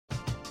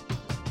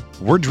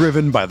We're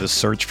driven by the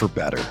search for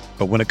better.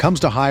 But when it comes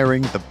to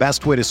hiring, the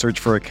best way to search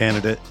for a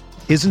candidate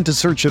isn't to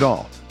search at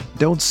all.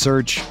 Don't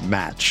search,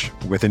 match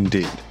with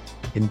Indeed.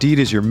 Indeed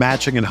is your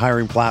matching and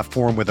hiring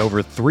platform with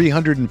over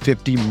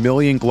 350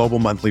 million global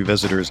monthly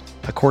visitors,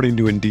 according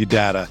to Indeed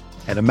data,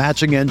 and a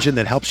matching engine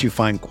that helps you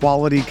find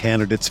quality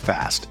candidates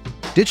fast.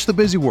 Ditch the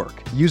busy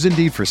work. Use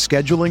Indeed for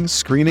scheduling,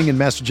 screening, and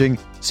messaging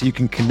so you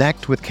can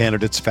connect with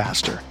candidates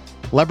faster.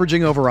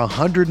 Leveraging over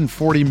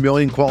 140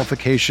 million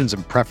qualifications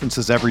and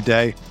preferences every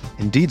day,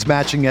 Indeed's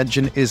matching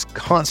engine is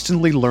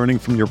constantly learning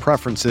from your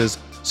preferences,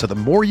 so the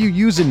more you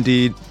use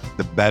Indeed,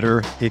 the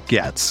better it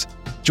gets.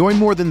 Join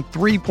more than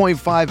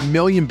 3.5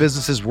 million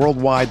businesses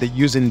worldwide that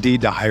use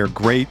Indeed to hire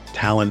great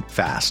talent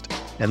fast.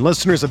 And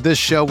listeners of this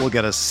show will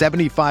get a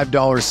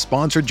 $75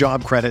 sponsored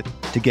job credit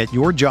to get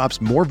your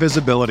jobs more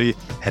visibility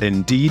at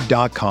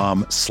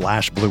Indeed.com/Blue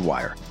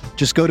Wire.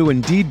 Just go to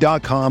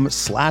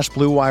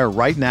Indeed.com/Blue Wire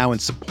right now and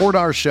support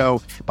our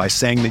show by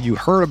saying that you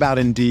heard about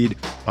Indeed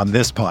on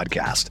this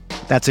podcast.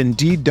 That's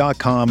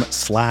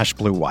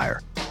Indeed.com/Blue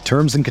Wire.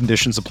 Terms and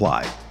conditions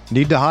apply.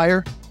 Need to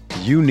hire?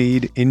 You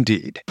need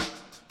Indeed.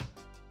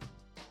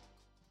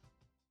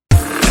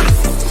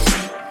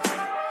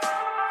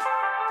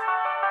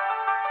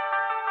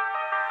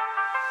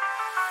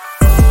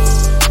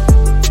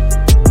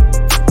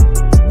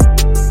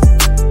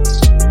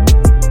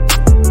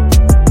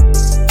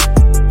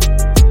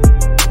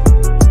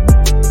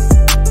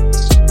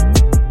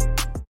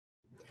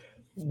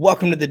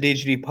 Welcome to the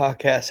DGD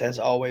podcast. As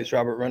always,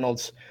 Robert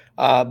Reynolds.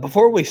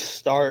 Before we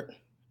start,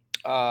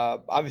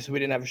 obviously we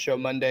didn't have a show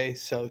Monday,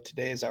 so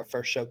today is our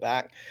first show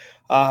back.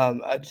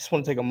 I just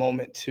want to take a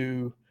moment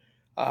to,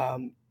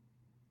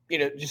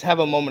 just have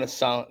a moment of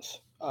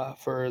silence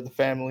for the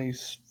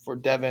families, for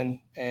Devin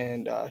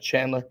and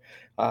Chandler.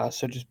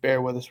 So just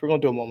bear with us. We're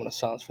going to do a moment of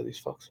silence for these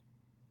folks.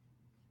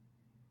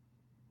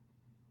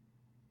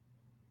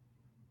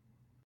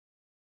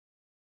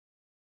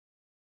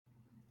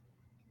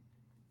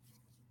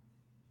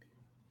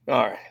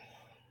 All right.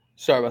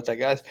 Sorry about that,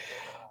 guys.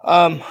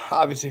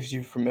 Obviously, if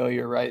you're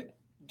familiar, right?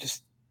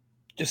 Just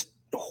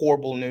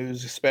horrible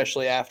news,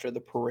 especially after the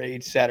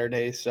parade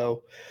Saturday.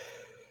 So,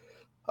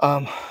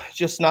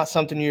 just not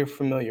something you're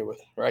familiar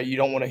with, right? You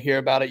don't want to hear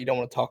about it. You don't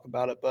want to talk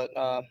about it, but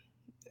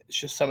it's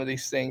just some of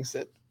these things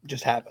that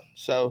just happen.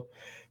 So,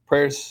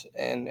 prayers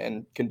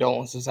and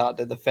condolences out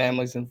to the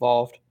families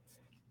involved.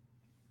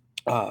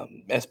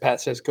 As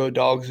Pat says, go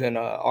Dogs, and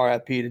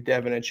RIP to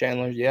Devin and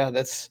Chandler. Yeah,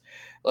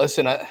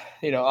 listen.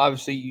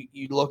 Obviously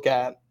you look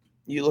at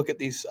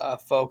these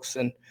folks,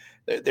 and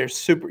they're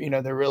super.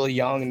 They're really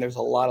young, and there's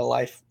a lot of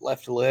life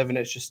left to live, and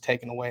it's just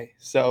taken away.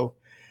 So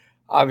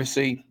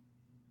obviously,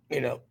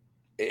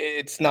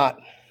 it's not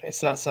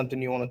something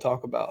you want to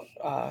talk about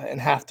and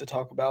have to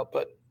talk about,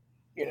 but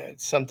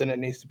it's something that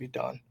needs to be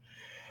done.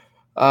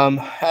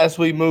 As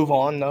we move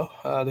on, though,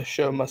 the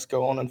show must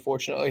go on,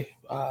 unfortunately,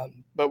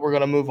 but we're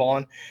going to move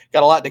on.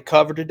 Got a lot to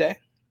cover today.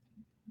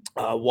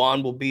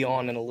 Juan will be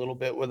on in a little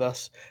bit with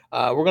us.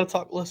 We're going to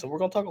talk life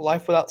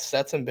without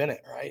Stetson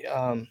Bennett, right?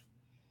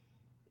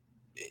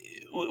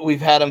 We've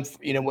had him,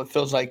 what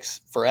feels like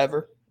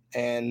forever.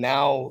 And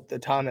now the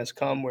time has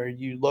come where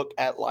you look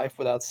at life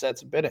without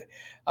Stetson Bennett.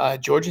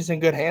 Georgia's in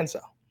good hands,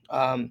 though.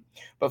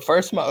 But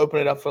first, I'm going to open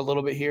it up for a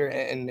little bit here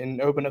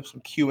and open up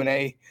some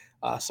Q&A.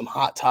 Some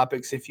hot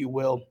topics, if you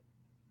will.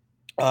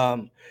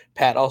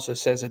 Pat also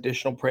says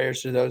additional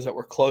prayers to those that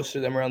were close to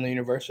them around the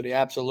university.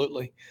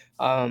 Absolutely.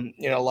 A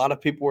lot of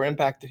people were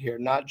impacted here,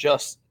 not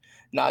just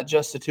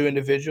the two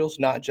individuals,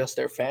 not just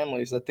their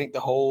families. I think the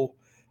whole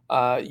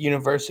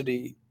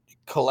university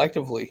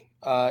collectively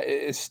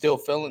is still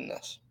feeling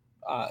this.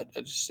 I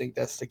just think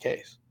that's the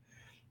case.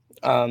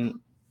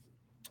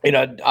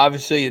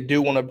 Obviously, I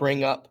do want to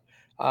bring up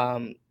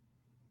some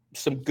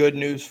good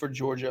news for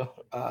Georgia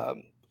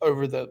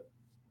over the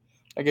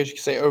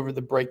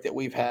break that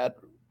we've had.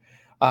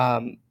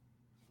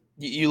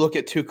 You look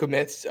at two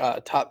commits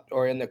top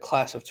or in the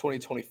class of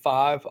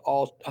 2025,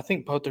 I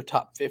think both are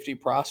top 50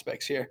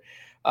 prospects here.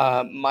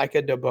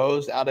 Micah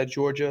DeBose out of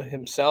Georgia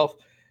himself,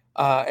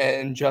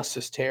 and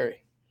Justice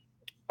Terry.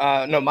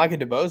 Micah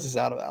DeBose is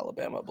out of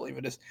Alabama, I believe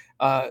it is.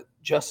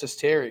 Justice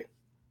Terry.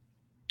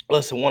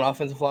 Listen, one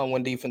offensive line,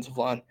 one defensive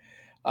line.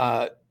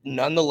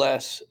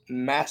 Nonetheless,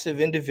 massive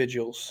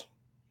individuals.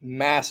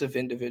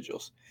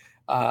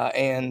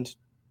 And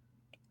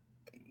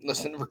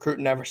listen,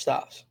 recruiting never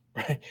stops,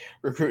 right?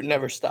 Recruiting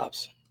never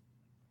stops.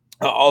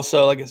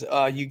 Also, like I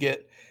said, you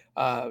get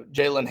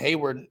Jalen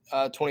Hayward,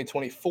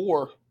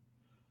 2024.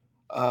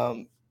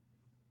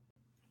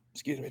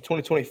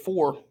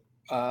 2024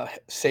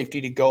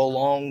 safety to go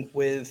along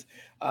with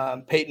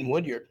Peyton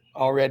Woodyard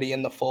already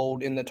in the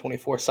fold in the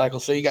 24 cycle.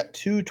 So you got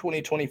two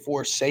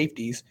 2024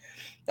 safeties,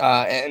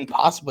 and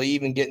possibly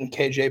even getting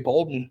KJ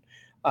Bolden.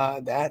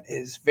 That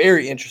is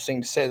very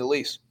interesting to say the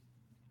least.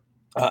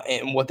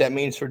 And what that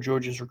means for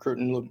Georgia's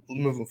recruiting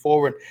moving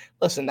forward.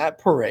 Listen, that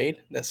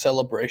parade, that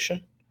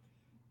celebration,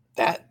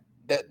 that's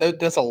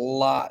a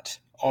lot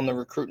on the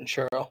recruiting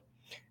trail,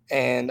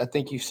 and I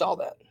think you saw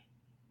that.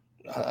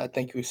 I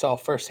think we saw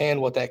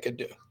firsthand what that could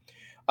do.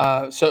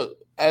 So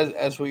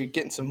as we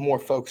getting some more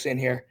folks in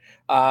here,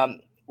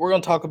 we're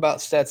going to talk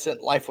about Stetson,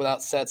 life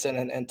without Stetson,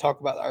 and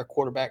talk about our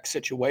quarterback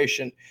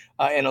situation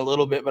in a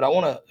little bit. But I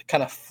want to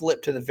kind of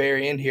flip to the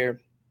very end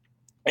here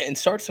and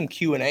start some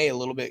Q&A a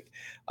little bit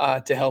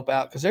to help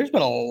out, because there's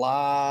been a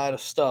lot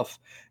of stuff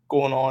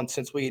going on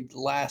since we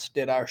last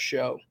did our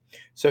show.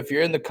 So if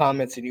you're in the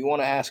comments and you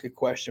want to ask a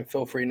question,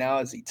 feel free. Now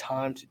is the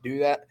time to do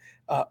that.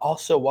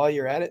 Also, while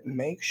you're at it,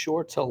 make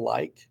sure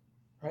to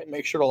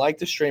make sure to like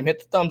the stream, hit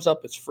the thumbs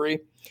up, it's free,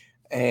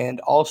 and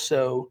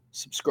also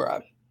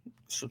subscribe.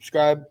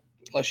 Subscribe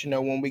lets you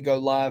know when we go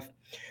live.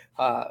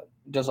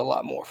 Does a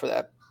lot more for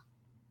that.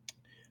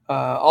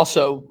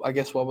 Also, I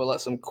guess while we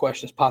let some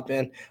questions pop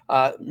in,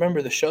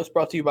 remember the show's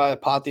brought to you by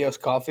Apotheos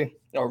Coffee,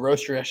 or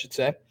Roastery, I should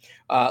say.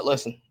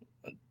 Listen,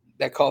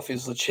 that coffee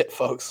is legit,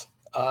 folks.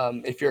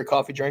 If you're a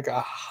coffee drinker,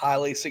 I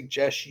highly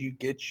suggest you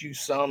get you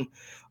some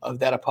of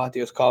that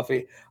Apotheos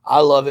coffee. I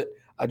love it.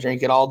 I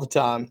drink it all the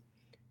time.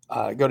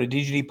 Go to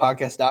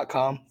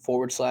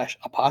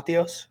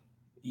dgdpodcast.com/Apotheos.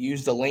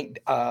 Use the link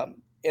on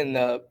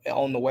the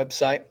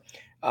website.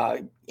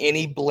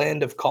 Any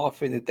blend of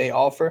coffee that they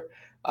offer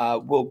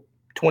will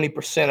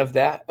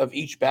 20% of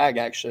each bag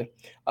actually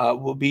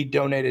will be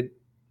donated.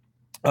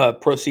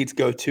 Proceeds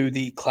go to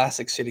the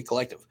Classic City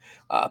Collective.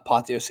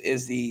 Apotheos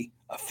is the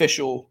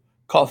official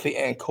coffee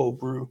and cold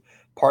brew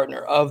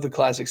partner of the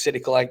Classic City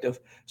Collective.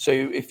 So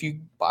if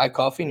you buy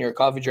coffee and you're a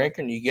coffee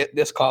drinker and you get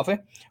this coffee,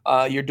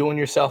 you're doing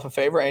yourself a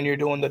favor and you're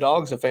doing the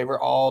dogs a favor,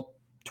 all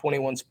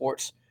 21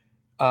 sports.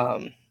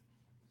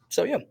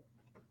 So yeah,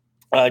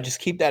 just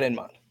keep that in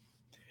mind.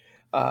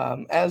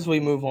 As we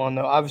move on,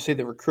 though, obviously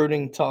the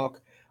recruiting talk.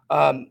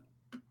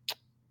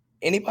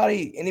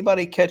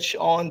 Anybody catch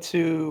on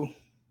to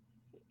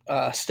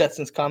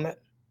Stetson's comment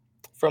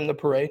from the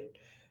parade?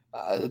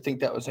 I think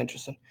that was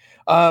interesting.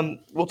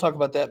 We'll talk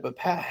about that, but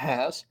Pat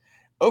has,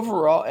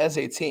 overall as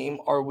a team,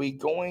 are we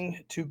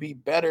going to be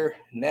better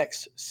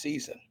next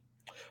season?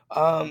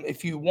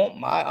 If you want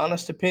my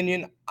honest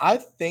opinion, I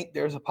think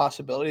there's a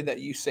possibility that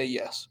you say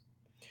yes.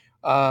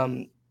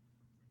 I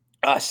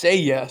say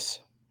yes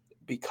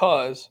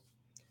because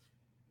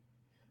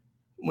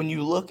when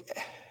you look,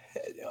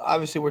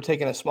 obviously we're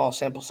taking a small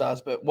sample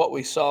size, but what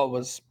we saw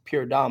was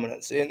pure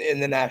dominance in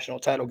the national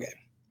title game.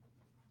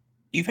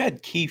 You've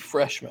had key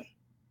freshmen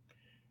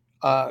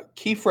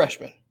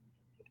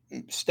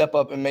step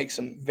up and make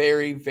some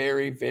very,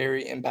 very,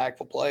 very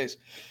impactful plays.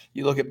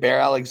 You look at Bear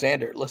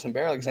Alexander. Listen,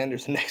 Bear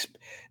Alexander's the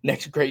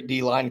next great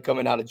D line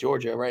coming out of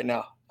Georgia right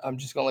now. I'm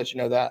just gonna let you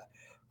know that.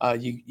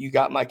 You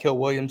got Mykel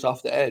Williams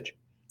off the edge,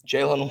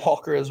 Jalen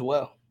Walker as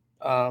well,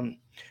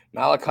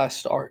 Malachi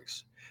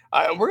Starks.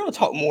 And we're gonna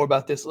talk more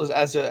about this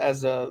as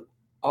a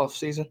off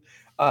season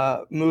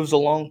moves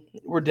along.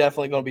 We're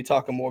definitely going to be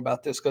talking more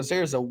about this because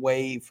there's a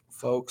wave,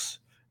 folks.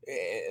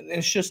 And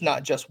it's just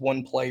not just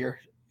one player.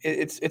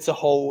 It's a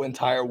whole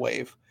entire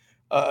wave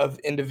of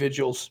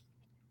individuals.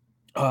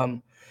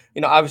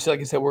 Obviously, like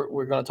I said,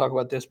 we're going to talk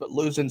about this, but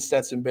losing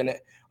Stetson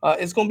Bennett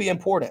is going to be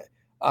important.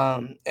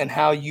 And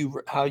how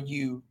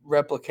you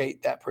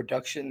replicate that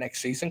production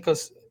next season,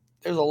 because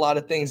there's a lot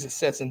of things that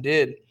Stetson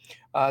did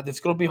that's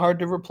going to be hard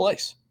to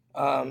replace.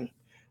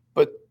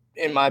 But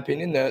in my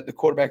opinion, the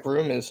quarterback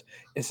room is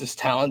as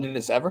talented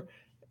as ever.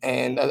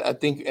 And I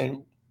think,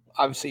 and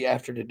obviously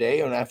after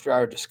today and after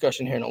our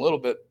discussion here in a little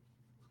bit,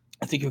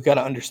 I think you've got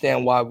to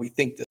understand why we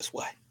think this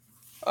way.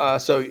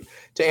 So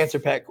to answer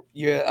Pat,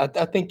 yeah,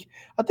 I think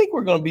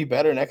we're going to be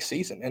better next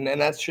season, and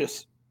that's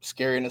just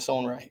scary in its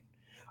own right.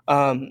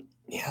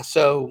 Yeah.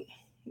 So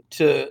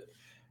to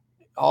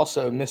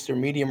also Mr.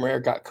 Medium Rare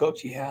got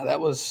cooked. Yeah, that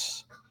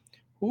was.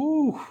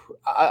 Ooh,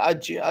 I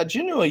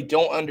genuinely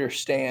don't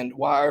understand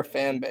why our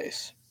fan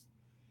base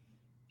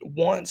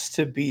wants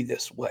to be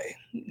this way.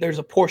 There's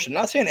a portion,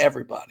 not saying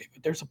everybody,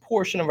 but there's a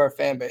portion of our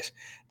fan base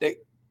that,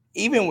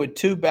 even with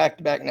 2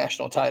 back-to-back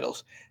national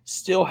titles,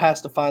 still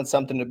has to find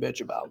something to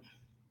bitch about.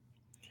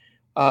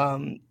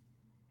 I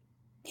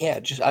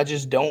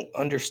just don't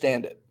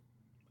understand it.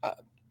 I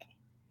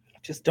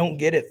just don't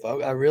get it,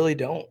 folks. I really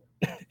don't.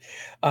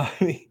 I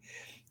mean,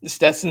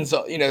 Stetson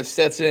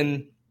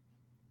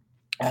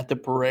at the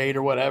parade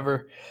or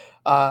whatever.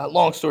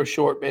 Long story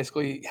short,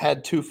 basically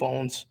had 2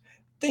 phones.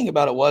 Thing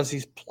about it was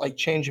he's like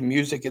changing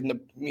music in the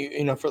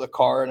for the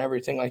car and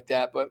everything like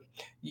that. But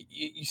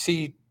you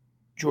see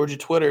Georgia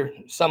Twitter,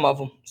 some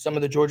of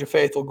the Georgia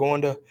faithful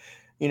going to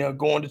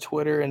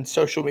Twitter and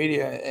social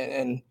media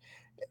and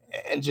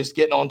just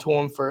getting onto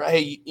them for,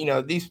 hey,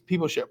 these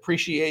people should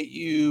appreciate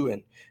you,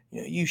 and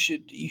you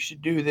should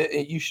do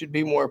that. You should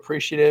be more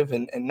appreciative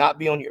and not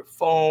be on your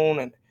phone,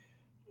 and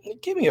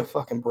give me a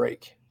fucking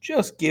break.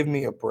 Just give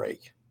me a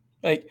break.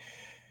 Like,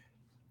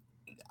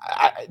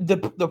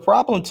 the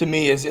problem to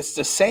me is it's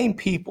the same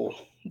people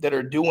that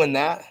are doing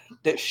that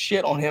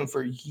shit on him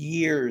for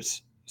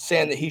years,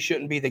 saying that he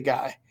shouldn't be the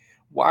guy.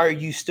 Why are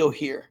you still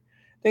here?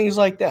 Things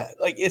like that.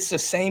 Like, it's the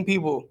same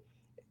people.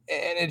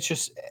 And it's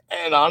just,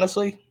 and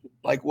honestly,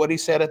 like what he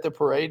said at the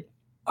parade,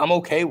 I'm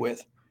okay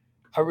with.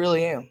 I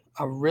really am.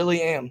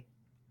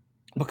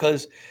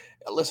 because,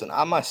 listen,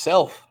 I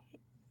myself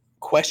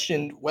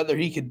questioned whether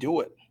he could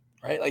do it,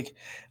 right? Like,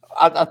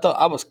 I thought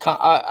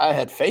I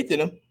had faith in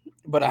him,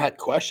 but I had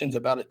questions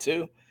about it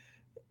too.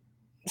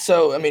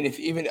 So, I mean, if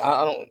even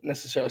I don't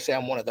necessarily say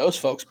I'm one of those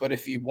folks, but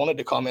if you wanted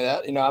to call me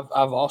that,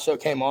 I've also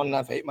came on and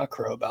I've ate my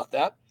crow about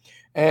that,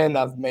 and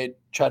I've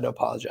tried to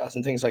apologize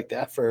and things like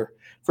that for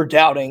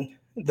doubting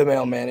the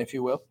mailman, if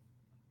you will.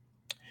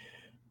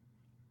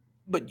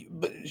 But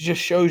it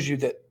just shows you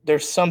that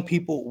there's some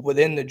people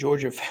within the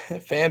Georgia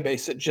fan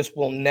base that just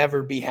will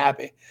never be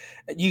happy.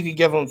 You could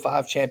give them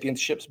 5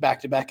 championships back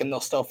to back, and they'll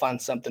still find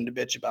something to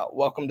bitch about.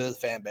 Welcome to the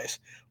fan base.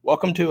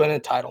 Welcome to an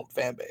entitled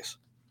fan base.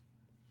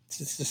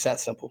 It's just that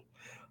simple.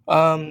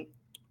 Um,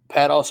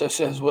 Pat also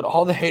says, would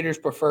all the haters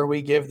prefer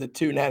we give the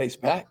 2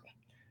 natties back?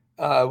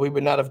 We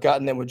would not have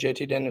gotten them with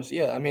JT Daniels.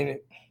 Yeah, I mean,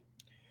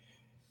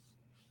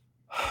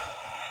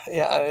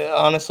 yeah,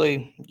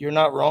 honestly, you're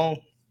not wrong.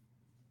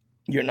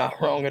 You're not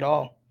wrong at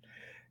all.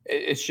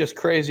 It's just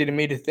crazy to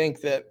me to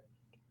think that,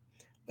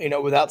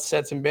 without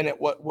Stetson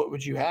Bennett, what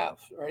would you have,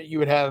 right? You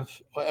would have,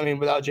 I mean,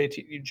 without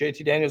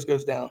JT Daniels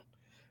goes down,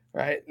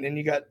 right? And then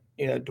you got,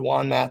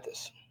 Dwan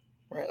Mathis,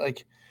 right?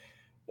 Like,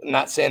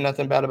 not saying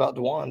nothing bad about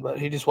Dwan, but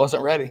he just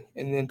wasn't ready.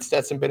 And then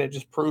Stetson Bennett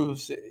just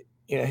proves,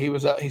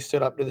 he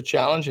stood up to the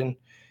challenge, and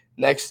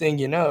next thing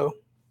you know,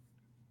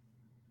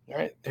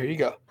 right, there you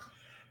go.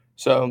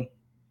 So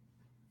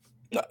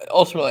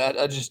ultimately,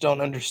 I just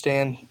don't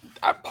understand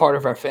part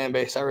of our fan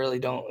base. I really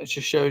don't. It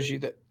just shows you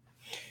that,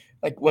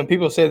 like, when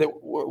people say that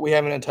we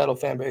have an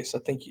entitled fan base, I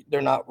think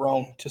they're not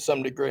wrong to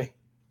some degree.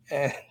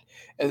 And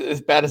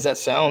as bad as that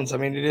sounds, I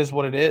mean, it is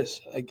what it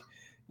is. Like,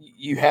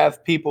 you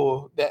have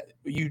people that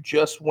you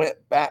just went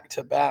back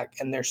to back,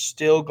 and they're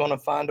still going to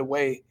find a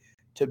way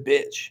to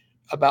bitch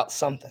about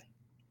something,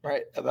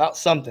 right? About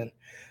something.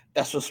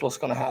 That's just what's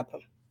going to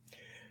happen.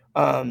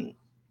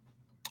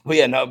 But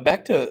yeah, no,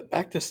 back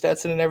to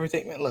Stetson and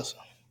everything, man. Listen,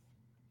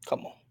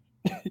 come on.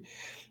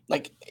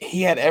 Like,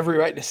 he had every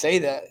right to say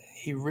that.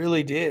 He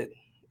really did.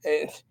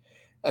 And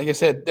like I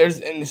said,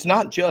 it's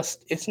not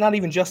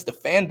even just the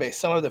fan base.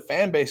 Some of the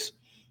fan base,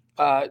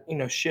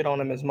 shit on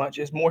him as much.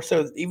 It's more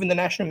so even the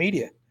national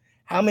media.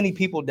 How many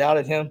people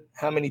doubted him?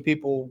 How many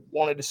people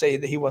wanted to say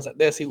that he wasn't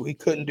this? He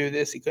couldn't do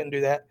this. He couldn't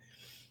do that.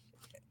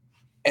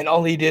 And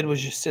all he did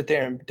was just sit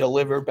there and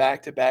deliver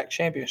back-to-back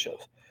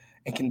championships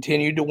and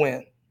continue to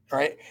win,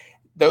 right?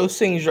 Those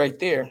things right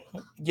there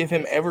give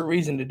him every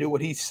reason to do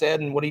what he said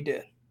and what he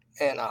did.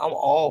 And I'm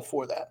all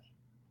for that.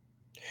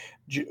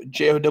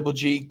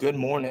 J-O-double-G, good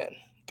morning.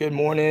 Good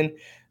morning,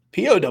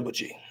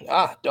 P-O-double-G.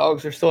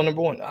 Dogs are still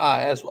number one.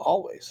 As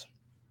always.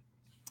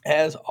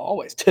 As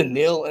always.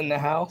 Tanil in the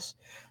house.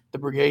 The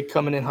brigade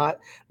coming in hot.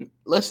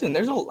 Listen,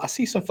 I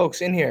see some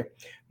folks in here.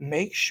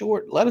 Make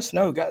sure, let us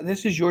know. Guys,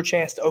 this is your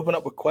chance to open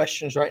up with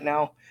questions right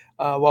now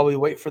while we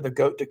wait for the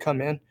GOAT to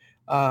come in.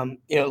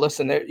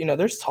 Listen,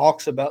 there's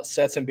talks about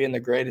Stetson being the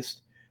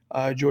greatest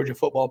Georgia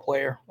football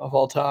player of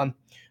all time.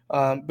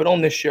 But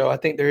on this show, I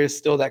think there is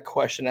still that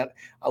question that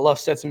I love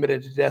Stetson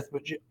Bennett to death.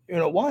 But,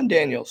 Juan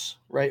Daniels,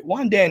 right?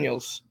 Juan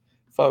Daniels,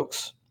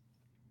 folks,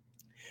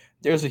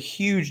 there's a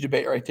huge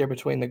debate right there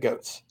between the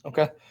GOATs,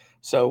 okay?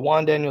 So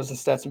Juan Daniels and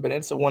Stetson Bennett,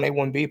 it's a 1A,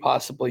 1B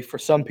possibly for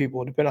some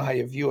people, depending on how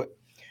you view it.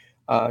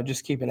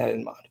 Just keeping that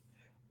in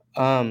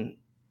mind.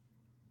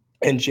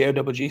 And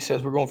JOWG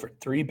says we're going for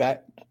 3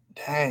 back.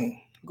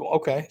 Dang.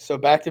 Okay, so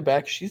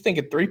back-to-back. She's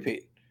thinking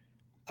 3-peat.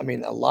 I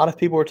mean, a lot of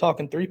people are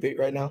talking 3-peat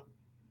right now.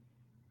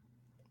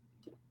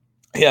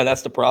 Yeah,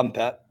 that's the problem,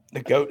 Pat.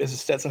 The GOAT is a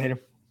Stetson hater.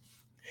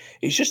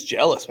 He's just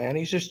jealous, man.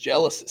 He's just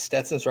jealous that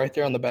Stetson's right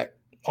there on the back,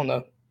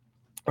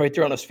 right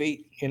there on his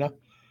feet,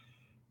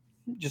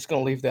 Just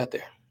going to leave that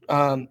there.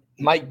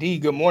 Mike D,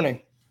 good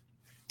morning.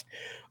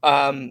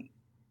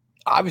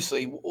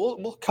 Obviously,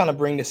 we'll kind of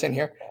bring this in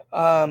here.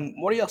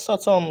 What are y'all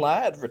thoughts on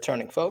Ladd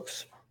returning,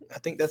 folks? I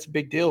think that's a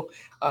big deal.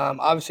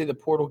 Obviously, the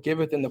portal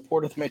giveth and the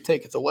porteth may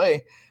taketh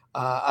away.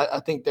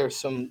 I think there's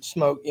some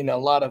smoke, a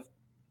lot of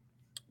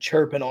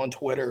chirping on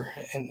Twitter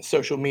and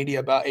social media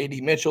about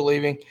A.D. Mitchell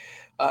leaving.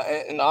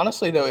 And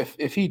honestly, though,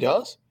 if he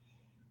does,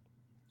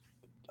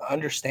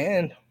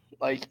 understand,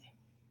 like,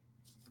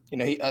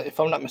 if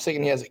I'm not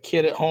mistaken, he has a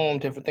kid at home,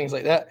 different things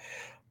like that.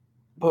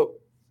 But,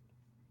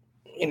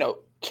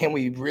 can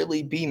we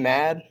really be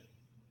mad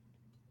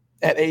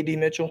at A.D.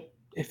 Mitchell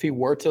if he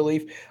were to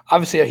leave?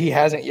 Obviously, he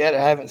hasn't yet.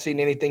 I haven't seen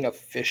anything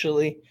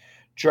officially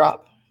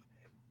drop.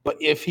 But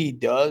if he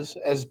does,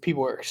 as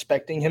people are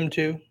expecting him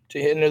to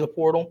hit into the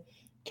portal,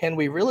 can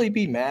we really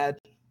be mad?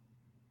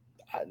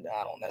 I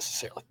don't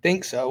necessarily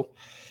think so.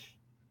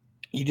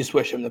 You just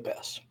wish him the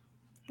best,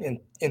 in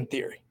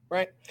theory,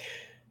 right?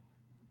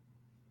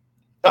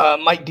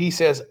 Mike D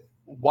says,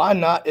 why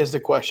not is the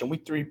question.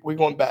 We're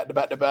going back to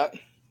back to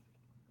back.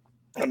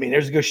 I mean,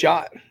 there's a good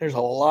shot. There's a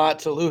lot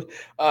to lose.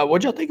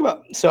 What'd y'all think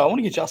about? So I want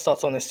to get y'all's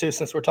thoughts on this too,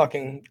 since we're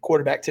talking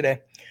quarterback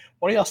today.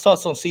 What are y'all's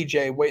thoughts on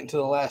CJ waiting to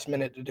the last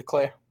minute to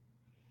declare?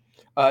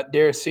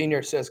 Darius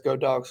Sr. says, go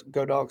dogs,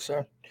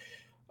 sir.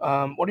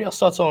 What are y'all's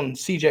thoughts on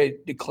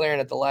CJ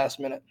declaring at the last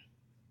minute?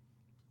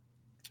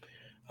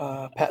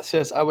 Pat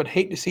says, I would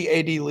hate to see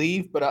AD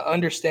leave, but I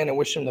understand and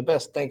wish him the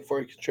best. Thank you for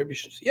your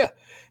contributions. Yeah,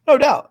 no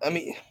doubt. I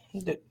mean,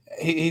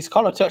 he's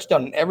caught a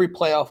touchdown in every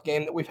playoff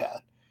game that we've had.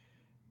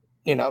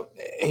 You know,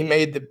 he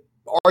made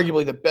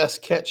arguably the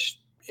best catch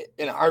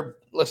in our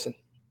 – listen,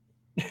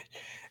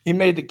 he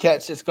made the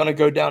catch that's going to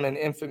go down in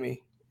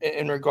infamy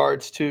in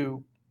regards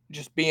to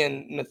just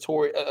being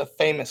notorious, a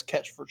famous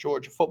catch for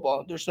Georgia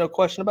football. There's no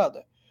question about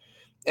that.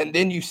 And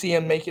then you see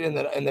him make it in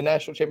the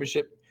national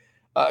championship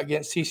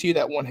against TCU,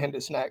 that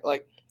one-handed snack.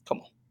 Like,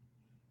 come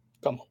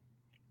on.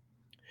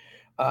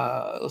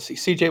 Let's see.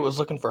 CJ was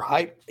looking for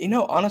hype. You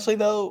know, honestly,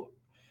 though,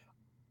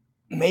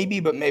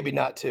 maybe, but maybe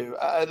not too.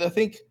 I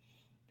think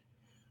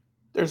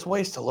there's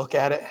ways to look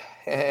at it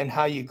and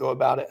how you go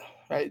about it,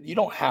 right? You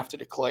don't have to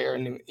declare,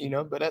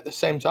 but at the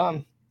same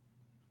time,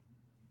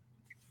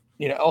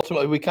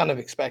 ultimately we kind of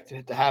expected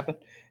it to happen.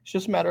 It's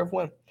just a matter of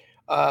when.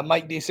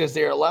 Mike D says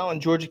they're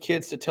allowing Georgia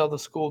kids to tell the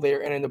school they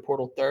are entering the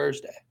portal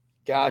Thursday.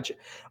 Gotcha.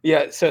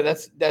 Yeah, so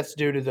that's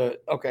due to the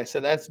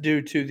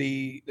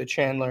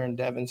Chandler and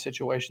Devin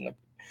situation.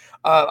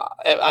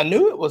 I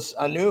knew it was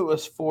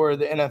for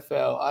the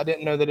NFL. I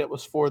didn't know that it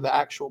was for the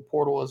actual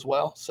portal as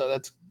well. So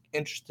that's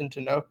interesting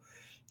to know.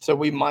 So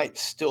we might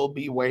still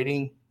be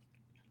waiting.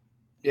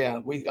 Yeah,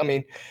 we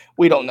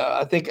don't know.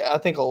 I think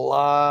a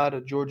lot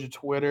of Georgia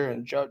Twitter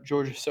and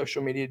Georgia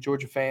social media,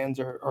 Georgia fans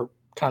are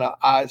kind of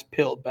eyes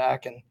peeled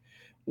back and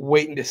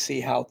waiting to see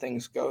how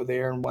things go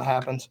there and what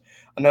happens.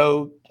 I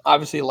know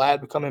obviously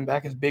Ladd coming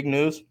back is big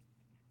news,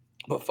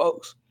 but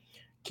folks,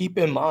 keep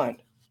in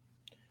mind,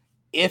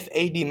 if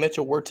A.D.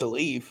 Mitchell were to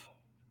leave,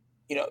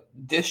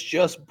 this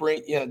just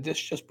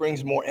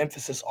brings more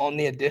emphasis on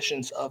the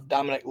additions of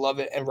Dominic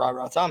Lovett and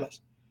Ra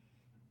Thomas.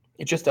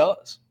 It just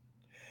does.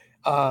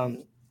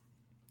 And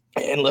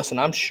listen,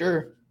 I'm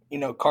sure,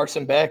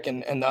 Carson Beck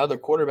and the other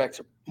quarterbacks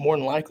are more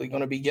than likely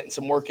going to be getting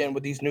some work in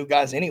with these new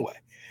guys anyway.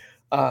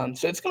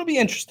 So it's going to be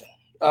interesting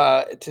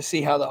to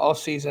see how the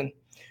offseason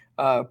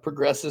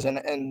progresses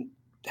and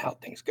how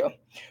things go.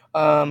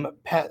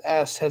 Pat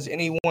asks, has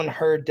anyone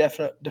heard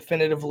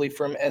definitively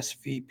from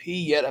SVP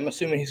yet? I'm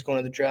assuming he's going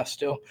to the draft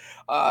still.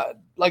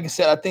 Like I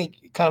said, I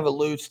think it kind of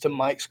alludes to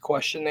Mike's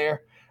question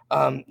there.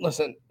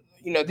 Listen,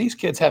 these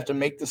kids have to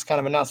make this kind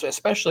of announcement,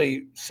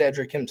 especially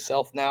Cedric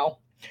himself now,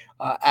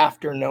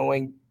 after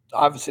knowing,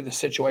 obviously, the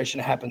situation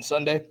that happened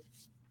Sunday.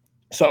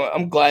 So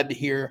I'm glad to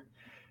hear,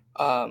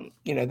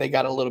 they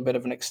got a little bit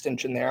of an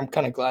extension there. I'm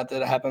kind of glad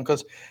that it happened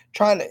because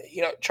trying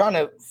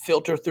to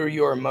filter through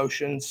your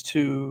emotions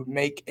to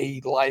make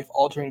a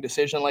life-altering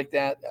decision like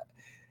that,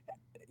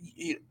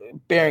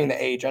 bearing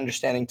the age,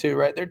 understanding too,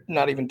 right? They're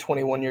not even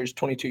 21 years,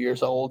 22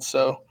 years old.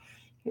 So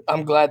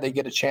I'm glad they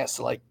get a chance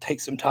to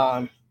take some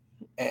time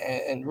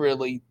and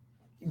really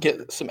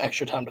get some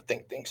extra time to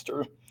think things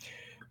through.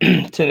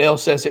 Tanil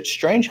says, it's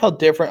strange how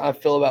different I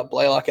feel about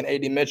Blaylock and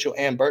A.D. Mitchell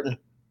and Burton.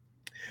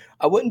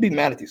 I wouldn't be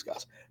mad at these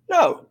guys.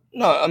 No.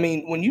 I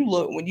mean, when you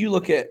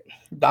look at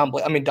Dom,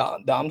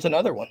 Dom's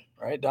another one,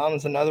 right? Dom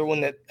is another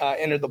one that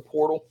entered the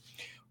portal.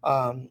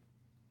 I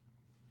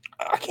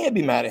can't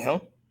be mad at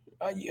him.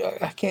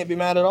 I can't be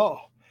mad at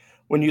all.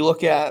 When you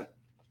look at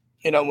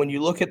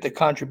the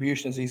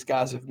contributions these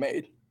guys have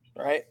made,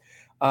 right?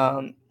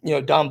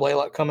 Dom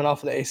Blaylock coming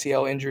off of the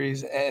ACL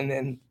injuries and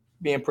then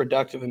being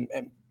productive and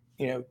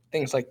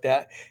things like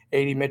that.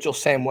 A.D. Mitchell,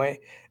 same way.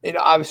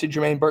 Obviously,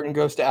 Jermaine Burton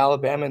goes to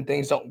Alabama and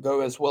things don't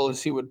go as well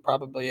as he would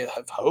probably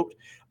have hoped.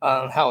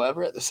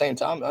 However, at the same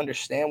time,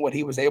 understand what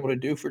he was able to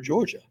do for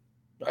Georgia,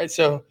 right?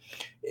 So,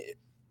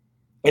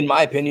 in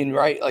my opinion,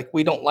 right,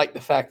 we don't like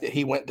the fact that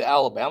he went to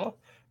Alabama,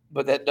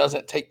 but that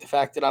doesn't take the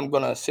fact that I'm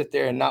going to sit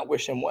there and not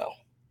wish him well.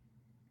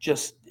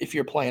 Just if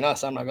you're playing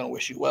us, I'm not going to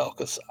wish you well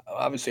because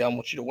obviously I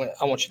want you to win.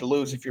 I want you to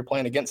lose if you're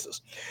playing against us.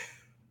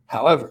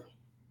 However,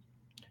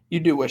 you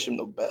do wish him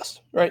the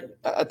best, right?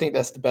 I think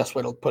that's the best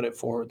way to put it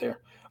forward there.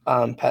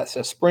 Pat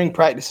says, spring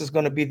practice is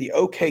going to be the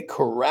OK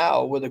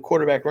Corral with a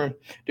quarterback room.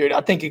 Dude,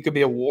 I think it could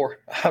be a war.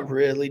 I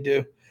really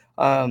do.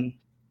 And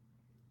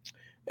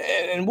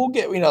we'll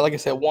get, like I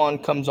said, Juan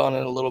comes on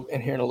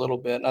in here in a little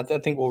bit, and I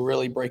think we'll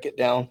really break it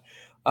down.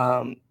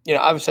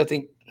 Obviously, I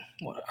think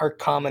our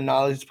common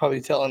knowledge is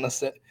probably telling us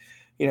that,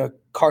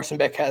 Carson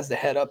Beck has the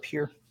head up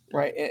here,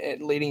 right,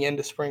 and leading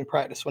into spring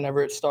practice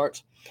whenever it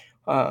starts.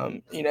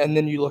 And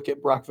then you look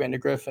at Brock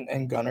Vandegrift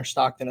and Gunnar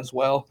Stockton as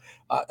well.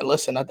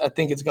 Listen, I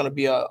think it's going to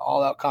be an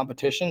all-out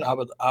competition. I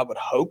would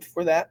hope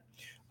for that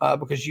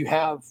because you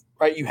have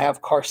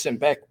Carson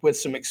Beck with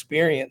some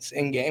experience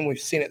in game. We've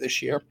seen it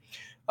this year.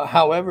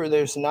 However,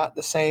 there's not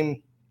the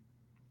same,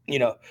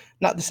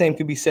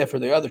 could be said for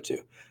the other two.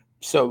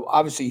 So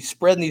obviously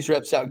spreading these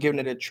reps out, giving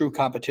it a true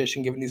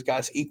competition, giving these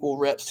guys equal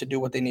reps to do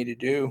what they need to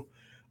do.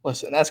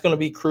 Listen, that's going to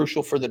be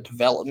crucial for the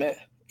development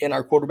in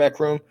our quarterback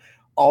room.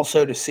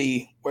 Also to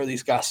see where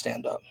these guys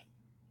stand up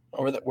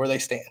or where they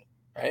stand,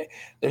 right?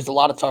 There's a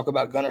lot of talk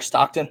about Gunnar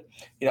Stockton,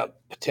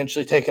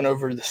 potentially taking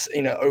over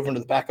over into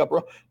the backup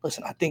role.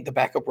 Listen, I think the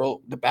backup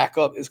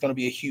is going to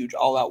be a huge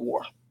all-out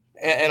war.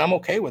 And I'm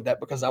okay with that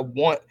because I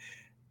want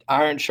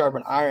iron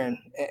sharpen iron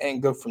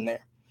and go from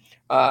there.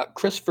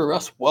 Christopher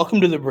Russ, welcome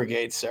to the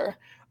brigade, sir.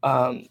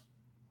 Um,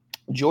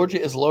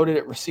 Georgia is loaded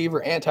at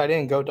receiver and tight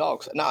end. Go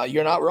Dogs. No,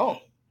 you're not wrong.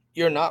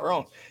 You're not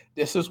wrong.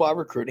 This is why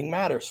recruiting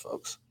matters,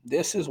 folks.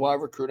 This is why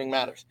recruiting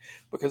matters.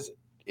 Because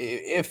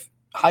if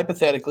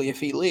hypothetically, if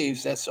he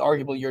leaves, that's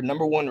arguably your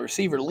number one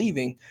receiver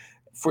leaving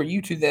for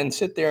you to then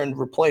sit there and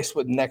replace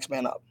with next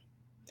man up.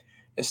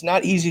 It's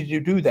not easy to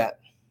do that.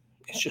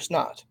 It's just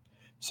not.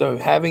 So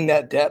having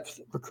that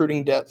depth,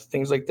 recruiting depth,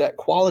 things like that,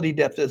 quality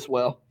depth as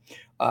well,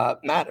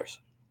 matters.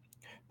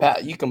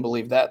 Pat, you can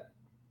believe that.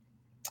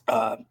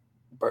 Uh,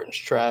 Burton's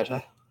trash.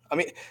 I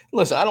mean,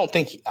 listen, I don't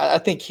think I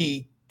think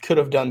he could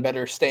have done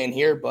better staying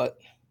here, but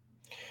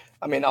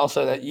I mean,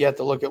 also that you have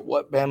to look at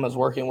what Bama's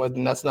working with,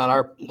 and that's not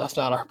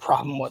our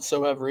problem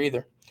whatsoever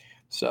either.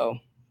 So,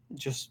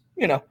 just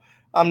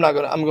I'm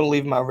gonna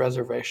leave my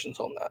reservations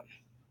on that.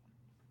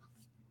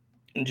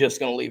 I'm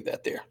just gonna leave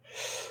that there.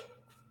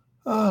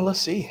 Let's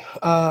see.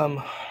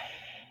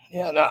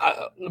 Yeah,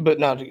 no, but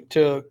now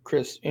to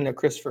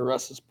Christopher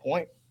Russ's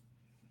point.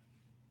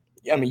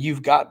 I mean,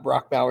 you've got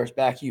Brock Bowers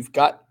back. You've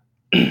got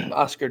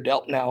Oscar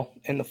Delp now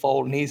in the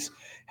fold, and he's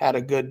had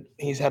a good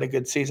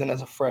season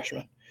as a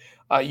freshman.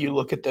 You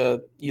look at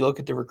the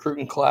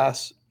recruiting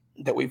class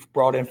that we've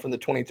brought in from the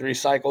 23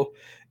 cycle.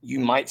 You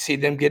might see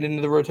them get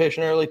into the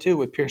rotation early too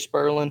with Pierce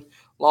Sperlin,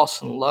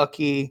 Lawson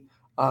Lucky.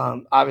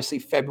 Obviously,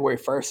 February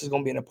 1st is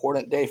going to be an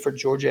important day for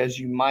Georgia, as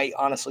you might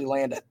honestly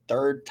land a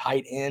third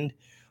tight end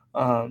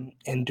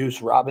in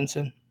Deuce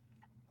Robinson.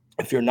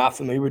 If you're not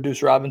familiar with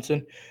Deuce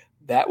Robinson,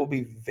 that will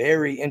be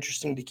very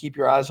interesting to keep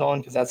your eyes on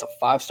because that's a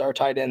 5-star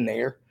tight end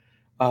there.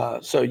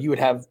 So you would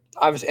have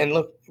obviously, and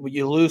look,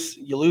 you lose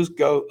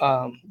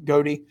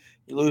Godey,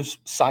 you lose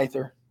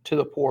Scyther to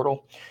the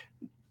portal,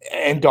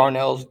 and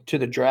Darnell's to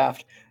the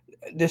draft.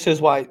 This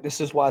is why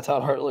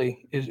Todd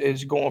Hartley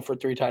is going for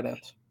 3 tight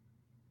ends.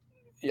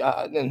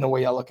 Yeah, and the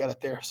way I look at it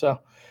there. So,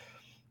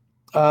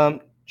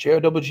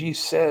 JOWG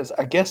says,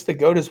 I guess the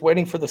GOAT is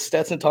waiting for the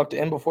Stetson talk to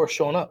end before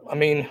showing up. I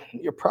mean,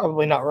 you're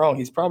probably not wrong.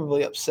 He's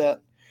probably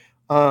upset.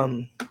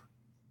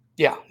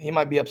 Yeah, he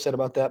might be upset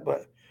about that,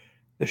 but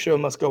the show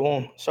must go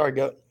on. Sorry,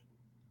 GOAT.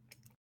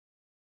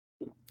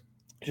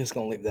 Just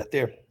gonna leave that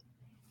there.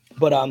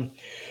 But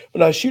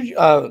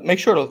make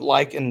sure to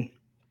like and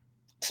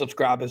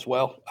subscribe as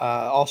well.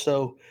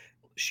 Also,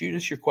 shoot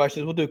us your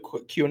questions. We'll do a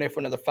quick Q&A for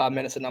another 5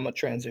 minutes, and I'm gonna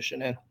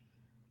transition in.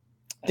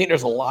 I think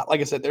there's a lot. Like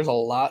I said, there's a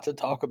lot to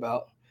talk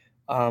about.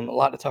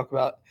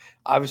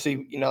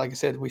 Obviously, like I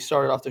said, we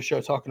started off the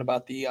show talking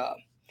about the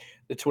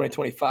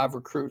 2025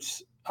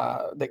 recruits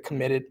that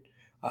committed.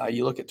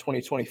 You look at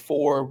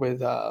 2024 with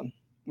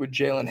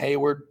Jalen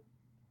Hayward,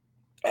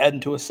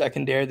 adding to a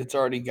secondary that's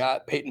already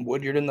got Peyton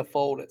Woodyard in the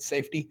fold at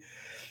safety.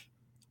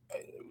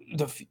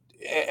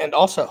 And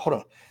also, hold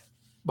on,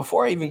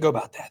 before I even go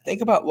about that,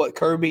 think about what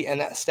Kirby and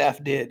that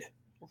staff did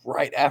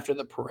right after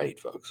the parade,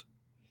 folks.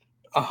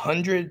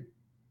 100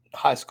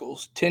 high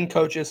schools, 10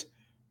 coaches,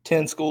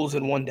 10 schools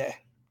in one day.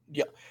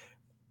 Yeah,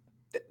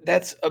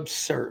 that's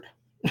absurd.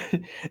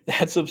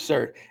 That's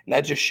absurd. And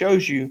that just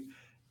shows you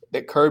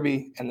that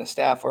Kirby and the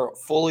staff are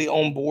fully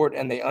on board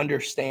and they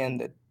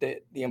understand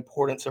that the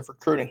importance of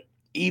recruiting.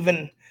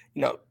 Even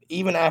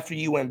after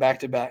you went back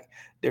to back,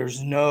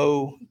 there's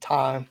no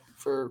time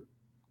for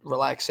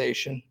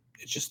relaxation.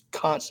 It's just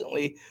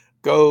constantly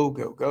go,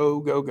 go,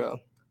 go, go, go.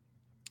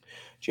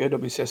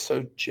 GOW says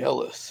so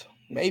jealous.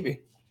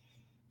 Maybe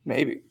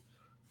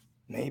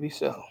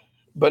so.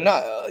 But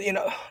not,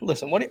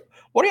 listen, what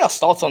are y'all's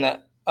thoughts on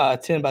that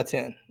 10 by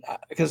 10?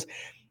 Because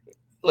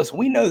listen,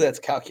 we know that's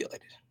calculated.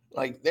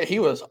 Like he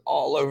was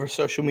all over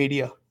social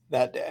media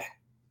that day,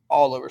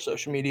 all over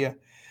social media.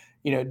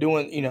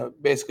 Doing,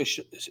 basically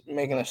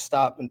making a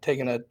stop and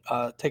taking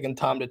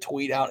time to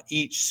tweet out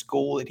each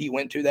school that he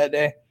went to that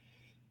day.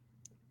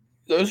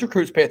 Those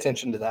recruits pay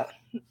attention to that.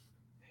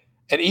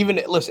 And even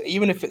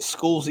if it's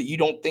schools that you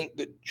don't think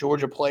that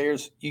Georgia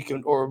players you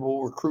can or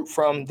will recruit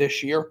from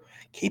this year,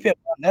 keep in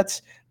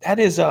mind that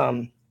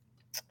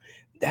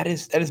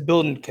is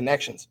building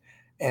connections.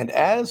 And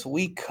as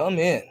we come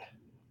in,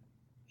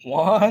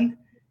 Juan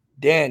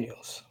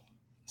Daniels,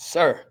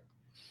 sir.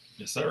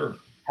 Yes, sir.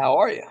 How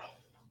are you?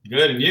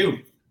 Good, and you?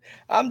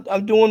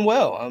 I'm doing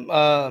well.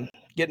 I'm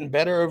getting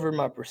better over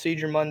my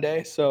procedure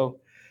Monday, so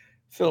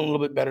feeling a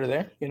little bit better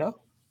there.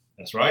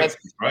 That's right. That's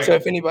right. So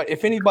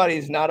if anybody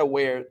is not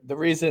aware, the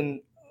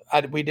reason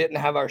we didn't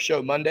have our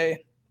show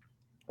Monday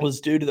was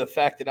due to the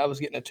fact that I was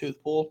getting a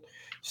tooth pulled.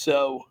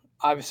 So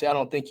obviously, I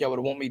don't think y'all would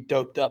want me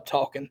doped up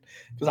talking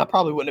because I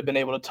probably wouldn't have been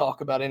able to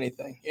talk about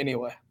anything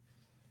anyway.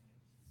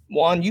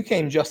 Juan, you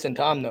came just in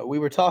time though. We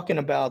were talking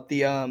about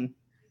the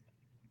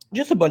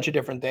just a bunch of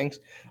different things.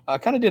 I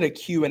kind of did a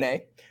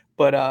Q&A,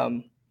 but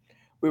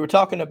we were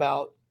talking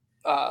about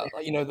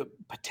the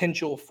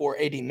potential for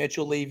A.D.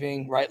 Mitchell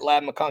leaving, right?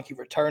 Lab McConkey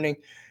returning.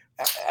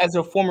 As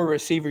a former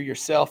receiver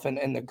yourself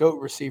and the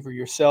GOAT receiver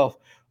yourself,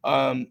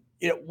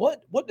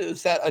 what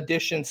does that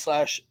addition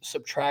 /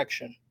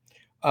 subtraction?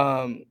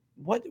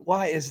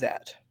 Why is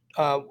that?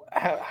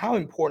 How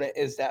important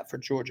is that for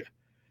Georgia?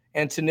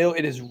 And Tanil,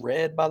 it is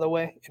red, by the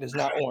way. It is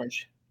not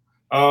orange.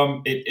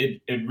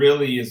 It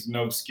really is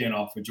no skin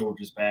off of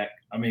Georgia's back.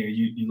 I mean,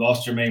 you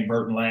lost Jermaine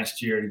Burton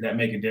last year. Did that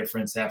make a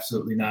difference?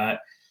 Absolutely not.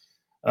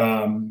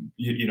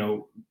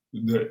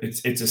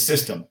 It's a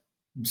system.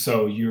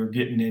 So you're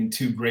getting in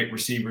two great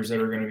receivers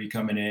that are going to be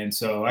coming in.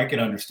 So I can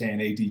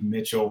understand AD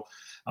Mitchell.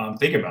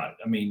 Think about it.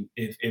 I mean,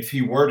 if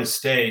he were to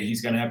stay,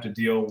 he's going to have to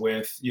deal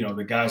with,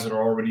 the guys that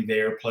are already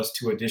there plus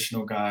two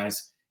additional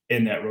guys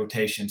in that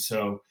rotation.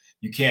 So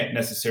you can't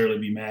necessarily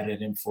be mad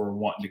at him for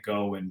wanting to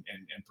go and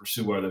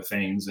pursue other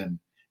things and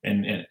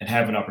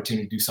have an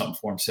opportunity to do something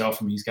for himself.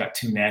 I mean, he's got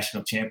 2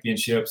 national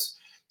championships.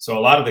 So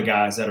a lot of the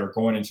guys that are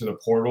going into the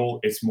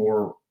portal, it's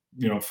more,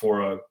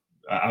 for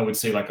I would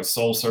say like a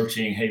soul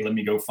searching, hey, let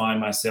me go find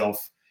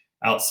myself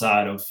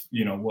outside of,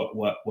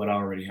 what I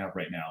already have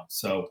right now.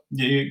 So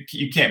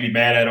you can't be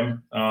mad at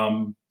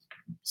them.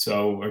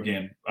 So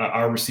again,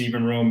 our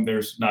receiving room,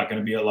 there's not going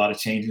to be a lot of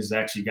changes. It's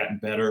actually gotten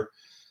better.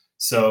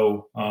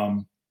 So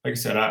like I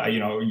said,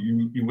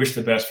 you wish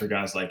the best for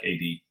guys like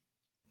AD.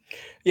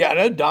 Yeah, I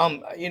know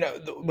Dom,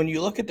 when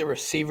you look at the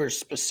receivers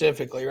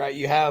specifically, right,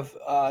 you have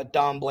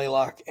Dom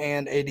Blaylock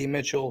and AD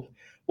Mitchell.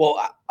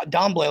 Well,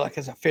 Dom Blaylock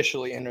has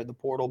officially entered the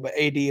portal, but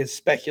AD is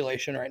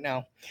speculation right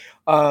now.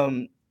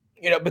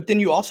 But then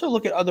you also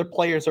look at other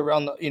players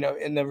around the,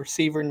 in the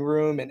receiving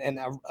room and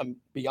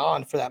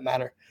beyond for that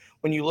matter.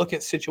 When you look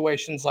at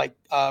situations like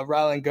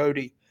Rylan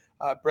Godey,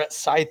 Brett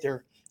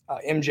Scyther,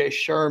 MJ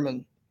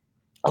Sherman,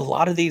 a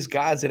lot of these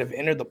guys that have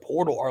entered the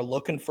portal are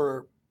looking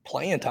for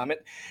playing time.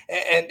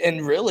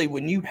 And really,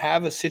 when you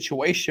have a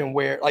situation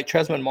where, like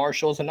Tresman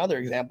Marshall is another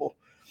example,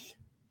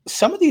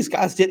 some of these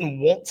guys didn't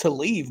want to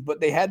leave, but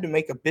they had to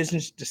make a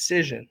business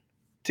decision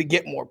to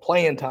get more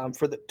playing time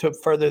to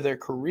further their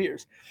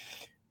careers.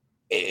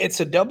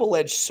 It's a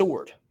double-edged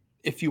sword,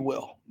 if you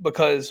will,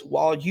 because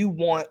while you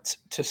want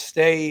to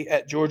stay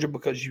at Georgia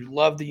because you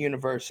love the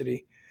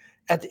university,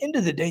 at the end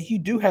of the day, you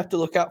do have to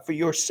look out for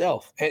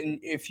yourself. And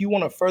if you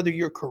want to further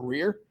your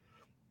career,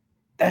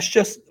 that's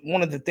just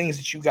one of the things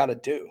that you got to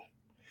do.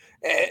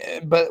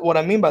 But what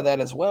I mean by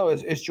that as well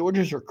is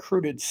Georgia's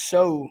recruited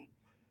so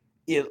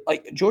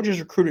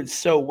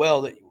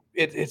well that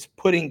it's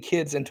putting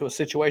kids into a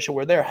situation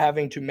where they're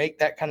having to make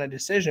that kind of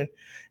decision,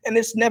 and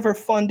it's never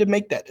fun to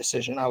make that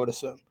decision, I would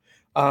assume.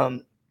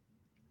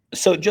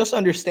 So just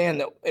understand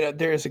that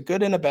there is a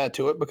good and a bad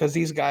to it, because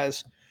these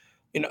guys,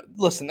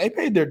 listen, they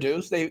paid their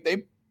dues,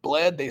 they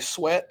bled, they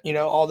sweat,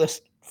 all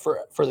this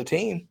for the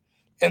team,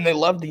 and they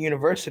love the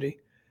university.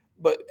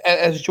 But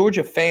as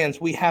Georgia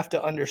fans, we have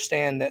to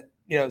understand that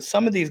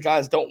some of these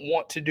guys don't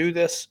want to do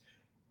this,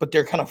 but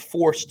they're kind of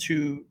forced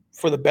to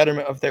for the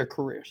betterment of their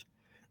careers.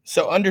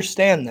 So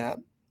understand that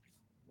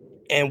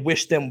and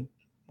wish them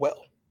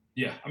well.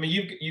 Yeah, I mean,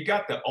 you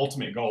got the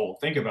ultimate goal.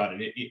 Think about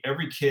it.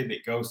 Every kid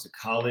that goes to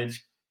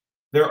college,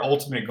 their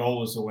ultimate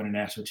goal is to win a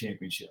national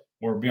championship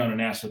or be on a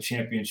national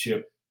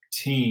championship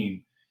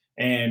team.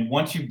 And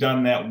once you've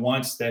done that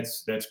once,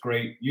 that's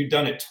great. You've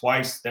done it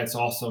twice, that's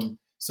awesome.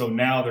 So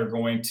now they're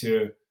going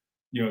to,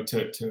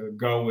 to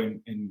go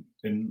and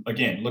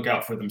again, look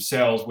out for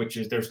themselves, which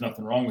is, there's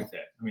nothing wrong with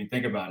that. I mean,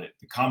 think about it.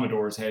 The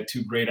Commodores had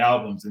 2 great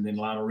albums, and then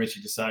Lionel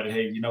Richie decided,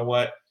 hey, you know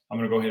what? I'm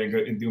going to go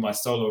ahead and do my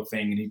solo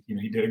thing. And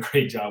he did a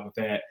great job with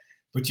that.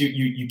 But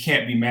you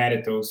can't be mad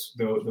at those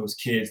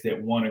kids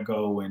that want to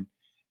go and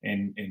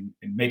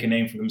make a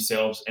name for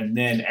themselves. And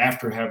then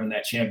after having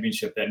that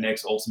championship, that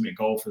next ultimate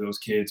goal for those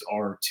kids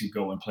are to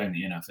go and play in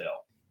the NFL.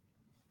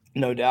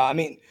 No doubt. I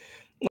mean,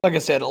 like I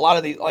said, a lot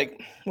of these,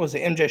 like, was the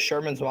MJ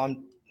Sherman's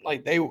mom,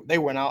 like they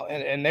went out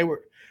and they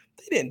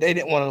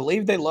didn't want to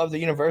leave. They loved the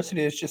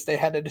university. It's just they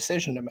had a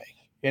decision to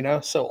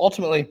make, So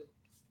ultimately,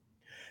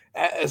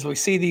 as we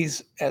see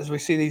these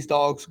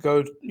dogs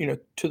go,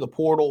 to the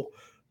portal,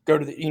 go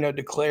to the,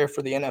 declare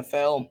for the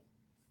NFL,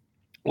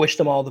 wish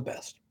them all the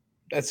best.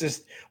 That's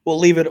just, we'll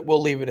leave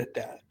it at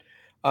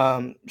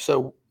that.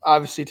 So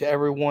obviously to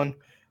everyone,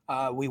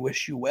 we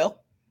wish you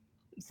well.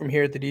 From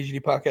here at the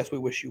DGD podcast, we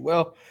wish you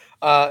well.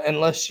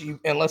 Unless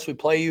we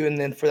play you, and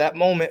then for that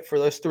moment, for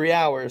those 3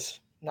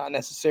 hours, not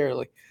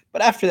necessarily.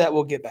 But after that,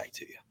 we'll get back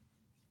to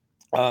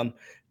you.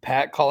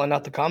 Pat calling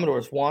out the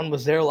Commodores. Juan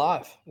was there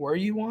live. Were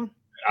you, Juan?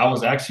 I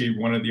was actually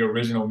one of the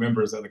original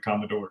members of the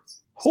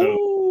Commodores.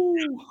 So,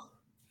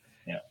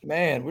 yeah.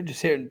 Man, we're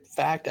just hearing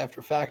fact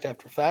after fact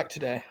after fact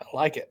today. I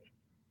like it.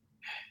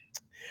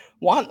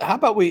 Juan, how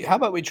about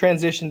we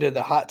transition to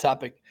the hot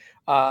topic?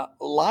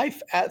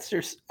 Life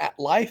after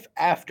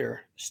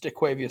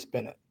Stequavius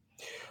Bennett.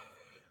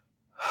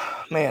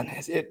 Man,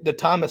 the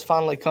time has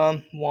finally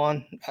come,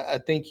 Juan. I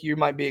think you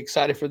might be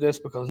excited for this,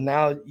 because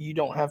now you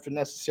don't have to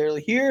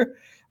necessarily hear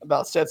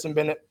about Stetson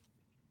Bennett.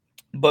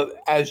 But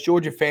as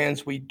Georgia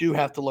fans, we do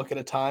have to look at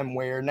a time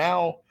where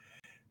now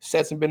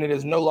Stetson Bennett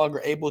is no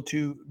longer able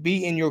to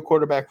be in your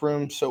quarterback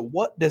room. So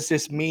what does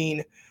this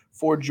mean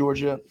for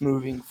Georgia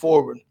moving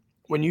forward?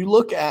 When you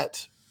look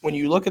at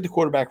the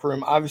quarterback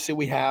room, obviously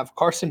we have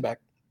Carson Beck,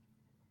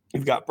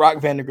 you've got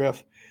Brock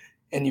Vandegrift,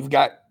 and you've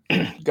got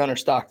Gunnar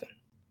Stockton.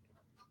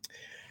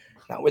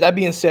 Now, with that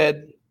being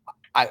said,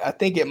 I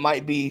think it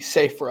might be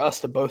safe for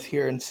us to both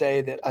hear and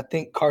say that I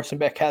think Carson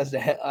Beck has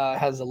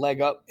the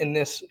leg up in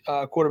this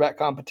quarterback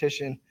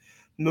competition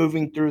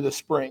moving through the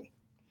spring.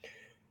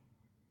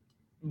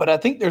 But I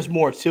think there's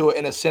more to it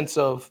in a sense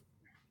of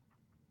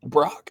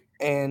Brock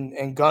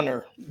and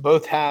Gunnar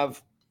both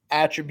have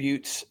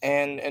attributes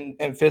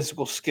and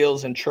physical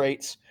skills and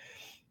traits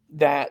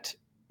that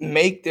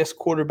make this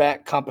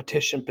quarterback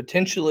competition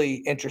potentially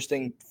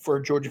interesting for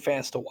Georgia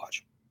fans to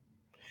watch.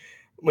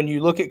 When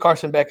you look at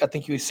Carson Beck, I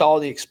think you saw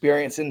the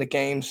experience in the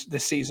games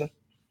this season.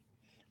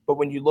 But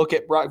when you look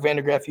at Brock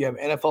Vandergriff, you have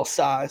NFL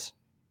size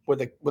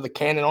with a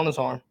cannon on his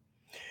arm.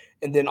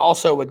 And then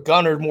also with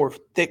Gunnar, more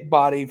thick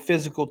body,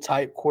 physical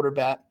type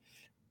quarterback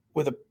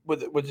with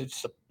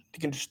just you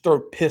can just throw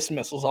piss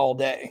missiles all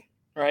day,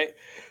 right?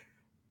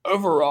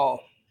 Overall,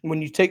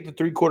 when you take the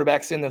three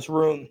quarterbacks in this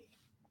room,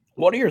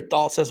 what are your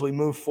thoughts as we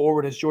move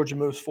forward, as Georgia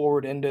moves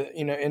forward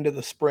into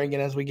the spring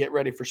and as we get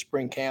ready for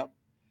spring camp?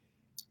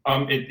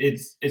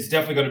 It's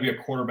definitely going to be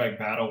a quarterback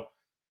battle,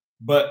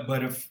 but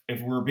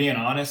if we're being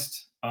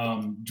honest,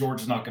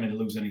 Georgia's not going to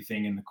lose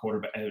anything in the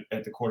quarterback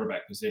at the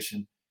quarterback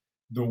position.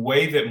 The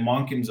way that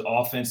Monken's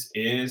offense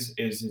is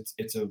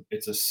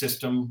it's a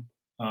system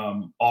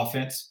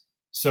offense.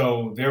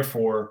 So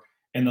therefore,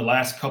 in the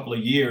last couple of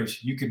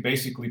years, you could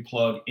basically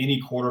plug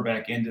any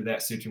quarterback into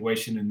that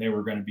situation and they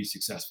were going to be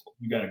successful.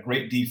 You got a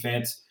great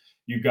defense,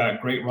 you've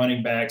got great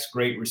running backs,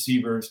 great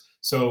receivers.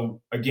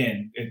 So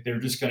again, they're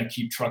just going to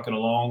keep trucking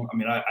along. I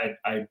mean,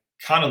 I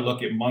kind of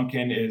look at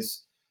Monken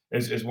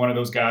as one of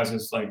those guys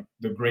as like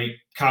the great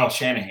Kyle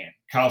Shanahan.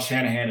 Kyle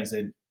Shanahan is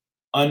an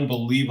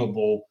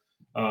unbelievable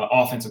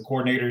offensive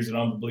coordinator. He's an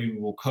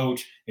unbelievable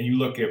coach. And you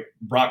look at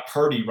Brock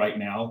Purdy right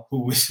now,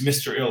 who was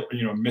Mr.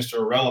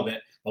 Irrelevant,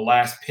 the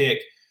last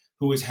pick,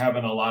 who is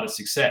having a lot of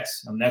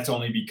success. And that's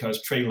only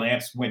because Trey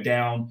Lance went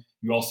down.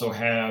 You also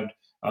had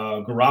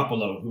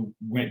Garoppolo, who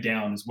went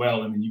down as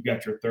well. And then you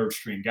got your third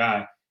string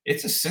guy.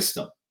 It's a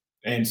system.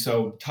 And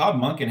so Todd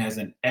Monken has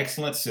an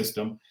excellent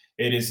system.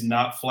 It is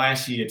not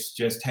flashy. It's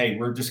just, hey,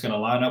 we're just going to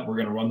line up. We're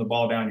going to run the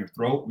ball down your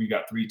throat. We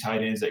got 3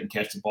 tight ends that can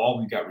catch the ball.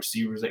 We got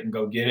receivers that can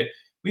go get it.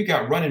 We've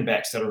got running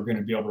backs that are going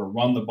to be able to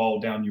run the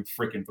ball down your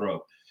freaking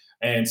throat.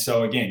 And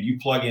so, again, you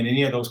plug in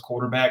any of those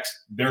quarterbacks,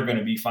 they're going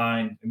to be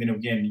fine. And then,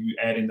 again, you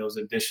add in those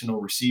additional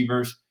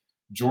receivers,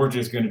 Georgia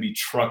is going to be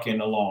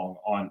trucking along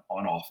on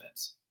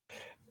offense.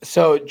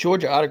 So,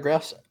 Georgia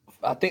autographs,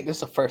 I think this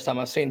is the first time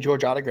I've seen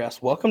Georgia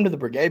autographs. Welcome to the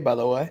brigade, by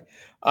the way.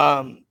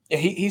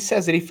 He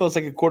says that he feels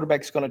like a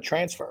quarterback is going to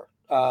transfer.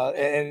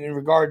 And in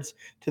regards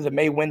to the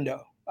May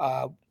window,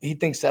 he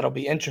thinks that'll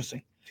be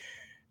interesting.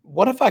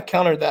 What if I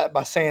counter that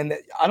by saying that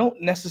I don't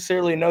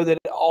necessarily know that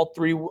all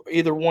three,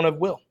 either one of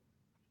will?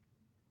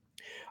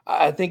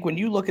 I think when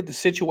you look at the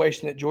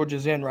situation that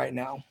Georgia's in right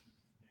now,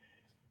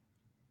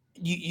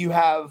 you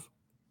have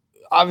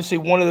obviously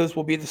one of those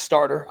will be the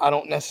starter. I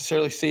don't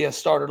necessarily see a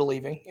starter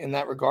leaving in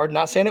that regard.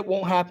 Not saying it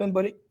won't happen,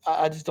 but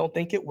I just don't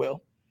think it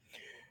will.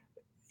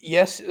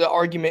 Yes, the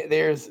argument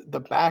there is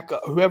the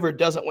backup. Whoever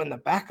doesn't win the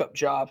backup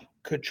job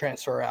could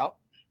transfer out.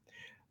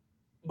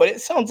 But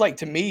it sounds like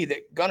to me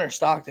that Gunnar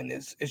Stockton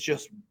is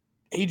just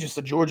he's just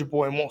a Georgia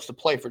boy and wants to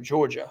play for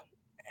Georgia,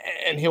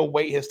 and he'll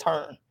wait his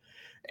turn.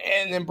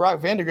 And then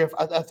Brock Vandergriff,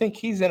 I think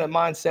he's in a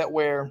mindset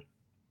where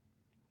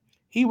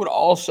he would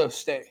also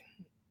stay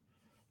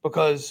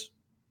because,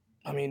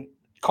 I mean,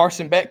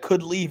 Carson Beck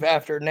could leave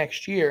after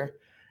next year,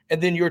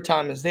 and then your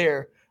time is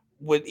there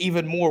with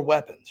even more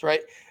weapons,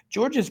 right?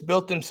 Georgia's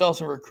built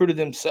themselves and recruited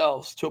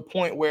themselves to a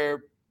point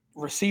where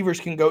receivers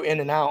can go in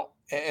and out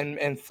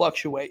and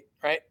fluctuate,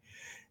 right?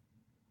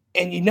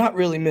 And you not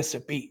really miss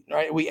a beat,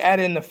 right? We add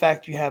in the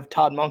fact you have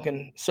Todd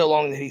Monken so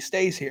long that he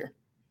stays here.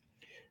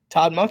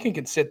 Todd Monken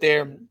can sit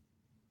there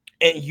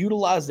and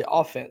utilize the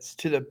offense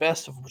to the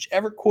best of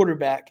whichever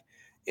quarterback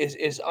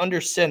is under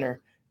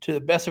center to the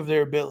best of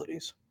their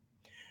abilities.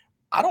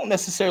 I don't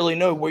necessarily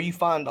know where you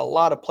find a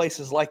lot of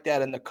places like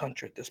that in the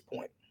country at this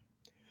point.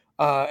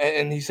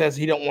 And he says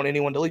he don't want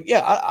anyone to leave.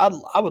 Yeah,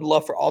 I would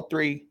love for all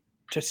three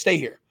to stay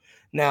here.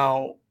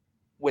 Now,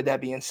 with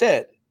that being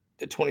said,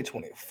 the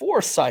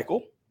 2024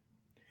 cycle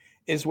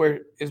is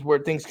where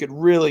things could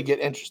really get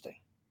interesting.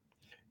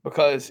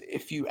 Because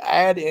if you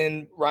add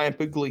in Ryan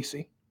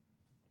Puglisi,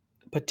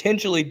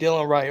 potentially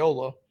Dylan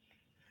Raiola,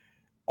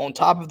 on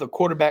top of the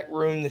quarterback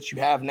room that you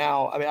have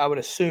now, I mean, I would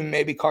assume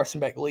maybe Carson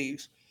Beck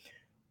leaves.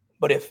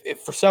 But if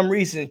for some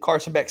reason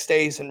Carson Beck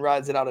stays and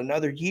rides it out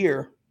another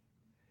year,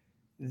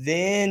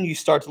 then you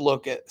start to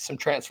look at some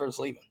transfers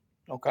leaving,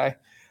 okay?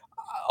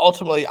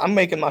 Ultimately, I'm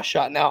making my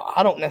shot now.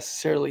 I don't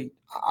necessarily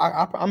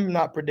I'm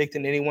not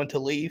predicting anyone to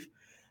leave.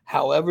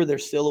 However,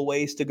 there's still a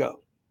ways to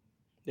go.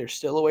 There's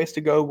still a ways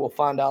to go. We'll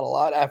find out a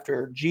lot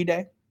after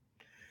G-Day,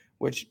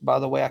 which, by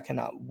the way, I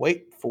cannot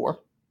wait for.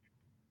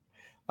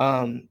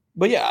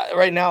 But, yeah,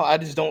 right now I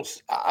just don't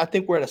 – I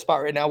think we're at a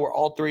spot right now where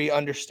all three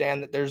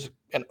understand that there's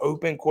an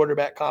open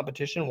quarterback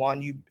competition.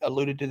 Juan, you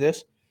alluded to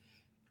this.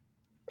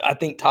 I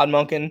think Todd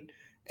Monken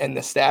and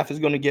the staff is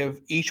going to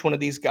give each one of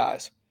these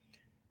guys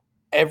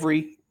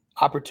every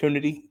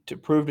opportunity to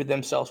prove to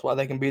themselves why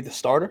they can be the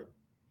starter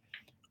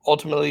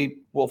ultimately,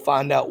 we'll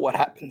find out what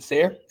happens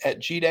there at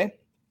G-Day.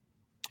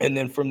 And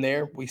then from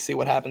there, we see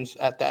what happens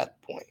at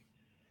that point.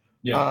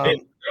 Yeah,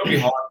 it'll be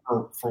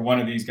hard for one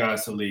of these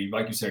guys to leave.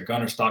 Like you said,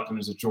 Gunnar Stockton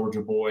is a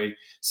Georgia boy.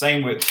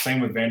 Same with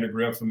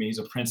Vandergrift. For me, he's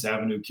a Prince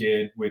Avenue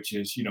kid, which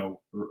is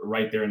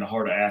right there in the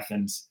heart of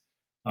Athens.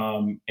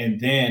 And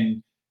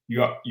then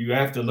you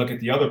have to look at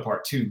the other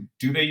part too.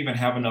 Do they even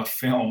have enough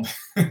film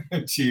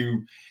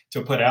to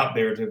put out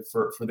there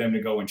for them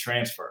to go and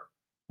transfer?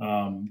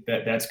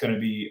 That's going to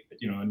be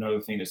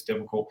another thing that's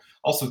difficult.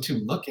 Also, too,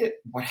 look at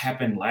what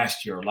happened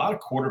last year. A lot of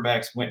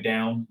quarterbacks went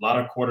down. A lot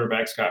of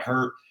quarterbacks got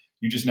hurt.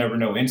 You just never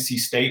know. NC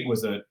State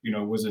was a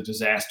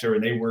disaster,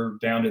 and they were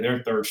down to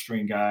their third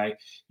string guy.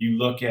 You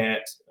look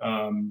at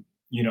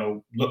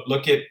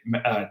look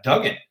at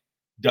Duggan.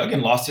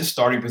 Duggan lost his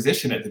starting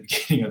position at the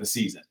beginning of the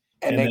season,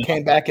 and then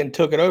came back and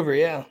took it over.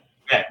 Yeah.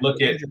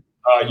 Look at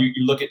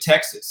you look at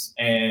Texas,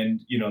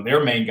 and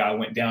their main guy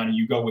went down, and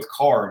you go with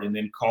Card, and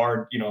then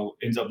Card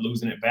ends up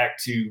losing it back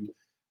to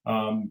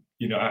I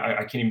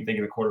can't even think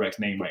of the quarterback's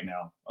name right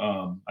now.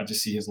 I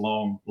just see his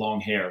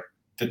long hair.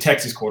 The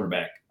Texas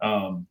quarterback.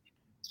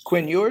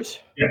 Quinn Ewers?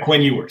 Yeah,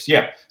 Quinn Ewers.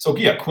 Yeah. So,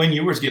 Quinn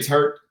Ewers gets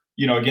hurt,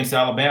 against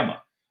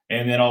Alabama.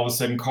 And then all of a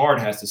sudden Card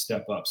has to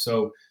step up.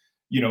 So,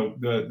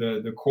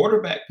 the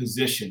quarterback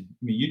position,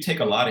 I mean, you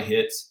take a lot of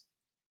hits.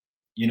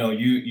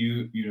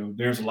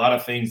 There's a lot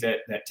of things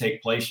that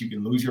take place. You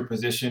can lose your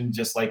position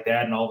just like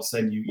that. And all of a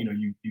sudden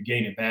you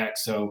gain it back.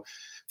 So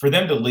for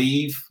them to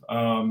leave,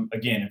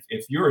 again,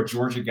 if you're a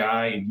Georgia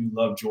guy and you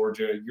love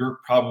Georgia, you're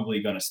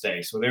probably going to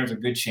stay. So there's a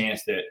good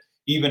chance that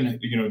even,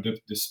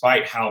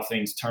 despite how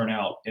things turn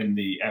out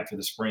after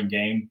the spring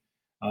game,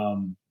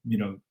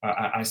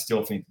 I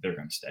still think that they're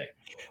going to stay.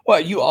 Well,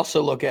 you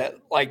also look at,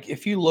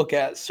 if you look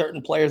at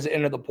certain players that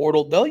enter the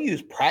portal, they'll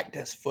use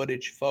practice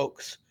footage,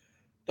 folks.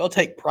 They'll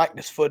take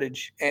practice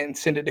footage and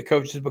send it to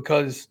coaches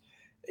because,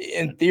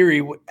 in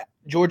theory,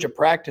 Georgia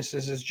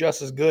practices is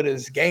just as good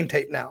as game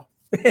tape now.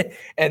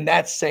 And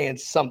that's saying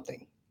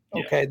something.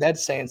 Okay,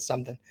 that's saying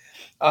something.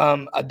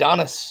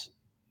 Adonis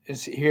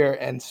is here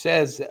and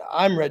says that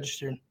I'm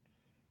registered.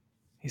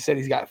 He said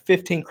he's got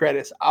 15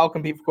 credits. I'll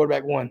compete for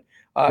quarterback 1.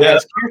 All you need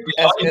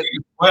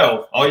is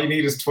 12. All you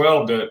need is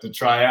 12 to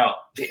try out.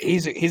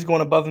 He's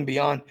going above and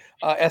beyond.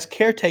 As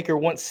Caretaker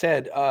once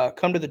said,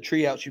 come to the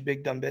treehouse, you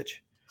big dumb bitch.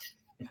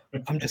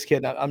 I'm just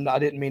kidding. I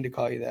didn't mean to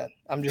call you that.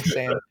 I'm just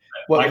saying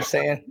what we're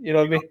saying. You know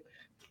what I mean?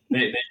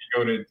 They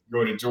can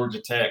go to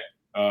Georgia Tech.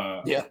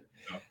 Yeah.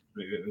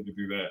 They could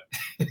do that.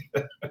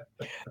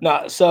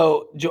 No,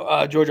 so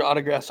Georgia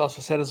Autographs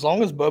also said as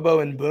long as Bobo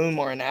and Boom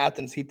are in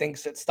Athens, he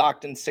thinks that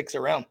Stockton sticks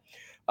around.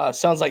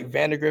 Sounds like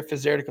Vandergrift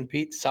is there to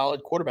compete.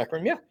 Solid quarterback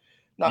room.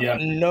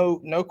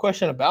 No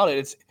question about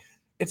it.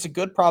 It's a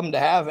good problem to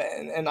have,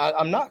 and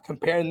I'm not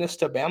comparing this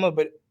to Bama,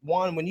 but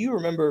when you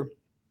remember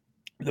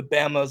the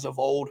Bamas of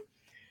old,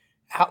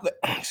 how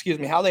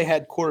they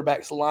had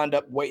quarterbacks lined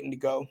up waiting to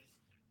go,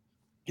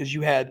 because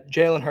you had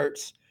Jalen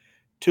Hurts,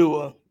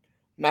 Tua,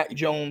 Mac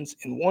Jones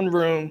in one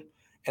room,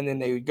 and then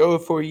they would go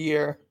for a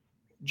year.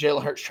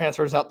 Jalen Hurts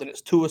transfers out, then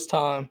it's Tua's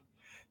time.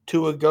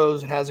 Tua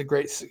goes and has a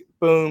great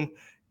boom.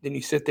 Then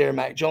you sit there,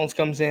 Mac Jones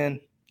comes in,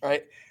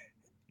 right?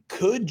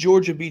 Could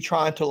Georgia be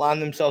trying to line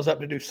themselves up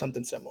to do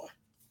something similar?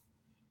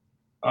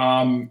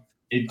 I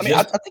think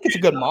it's a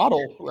good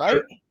model,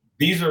 right?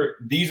 These are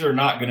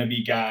not going to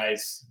be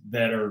guys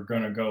that are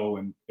going to go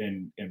and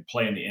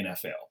play in the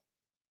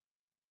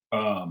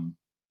NFL.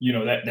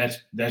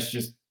 That's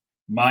just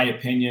my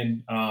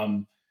opinion.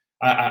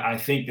 I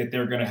think that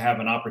they're going to have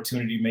an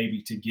opportunity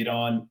maybe to get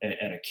on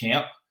at a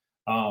camp.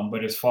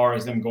 But as far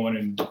as them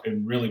going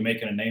and really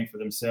making a name for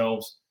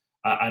themselves,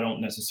 I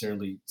don't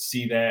necessarily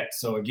see that.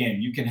 So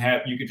again, you could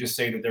just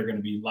say that they're going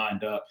to be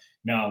lined up.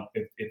 Now,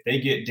 if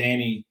they get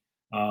Danny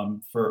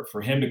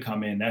for him to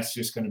come in, that's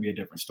just going to be a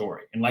different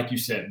story. And like you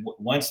said,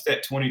 once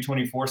that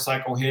 2024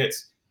 cycle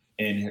hits,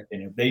 and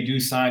if they do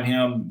sign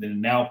him,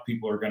 then now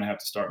people are going to have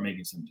to start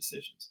making some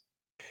decisions.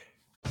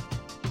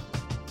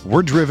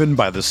 We're driven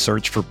by the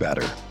search for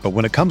better. But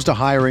when it comes to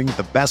hiring,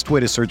 the best way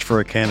to search for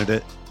a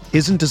candidate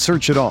isn't to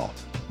search at all.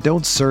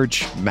 Don't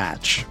search,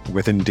 match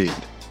with Indeed.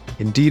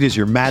 Indeed is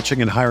your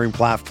matching and hiring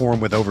platform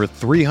with over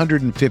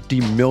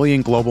 350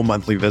 million global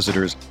monthly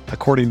visitors,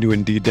 according to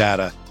Indeed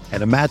data,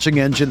 and a matching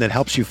engine that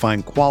helps you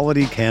find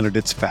quality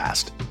candidates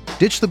fast.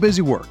 Ditch the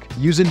busy work.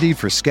 Use Indeed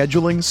for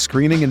scheduling,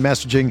 screening, and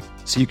messaging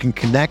so you can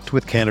connect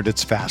with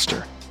candidates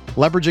faster.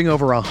 Leveraging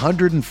over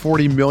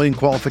 140 million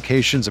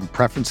qualifications and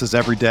preferences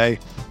every day,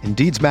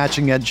 Indeed's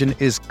matching engine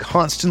is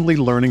constantly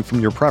learning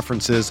from your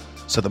preferences,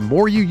 so the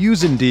more you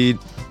use Indeed,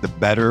 the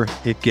better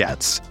it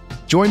gets.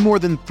 Join more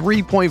than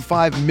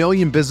 3.5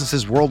 million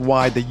businesses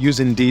worldwide that use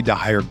Indeed to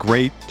hire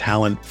great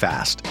talent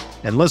fast.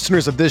 And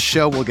listeners of this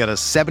show will get a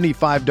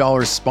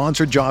 $75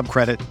 sponsored job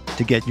credit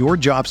to get your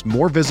jobs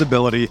more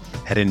visibility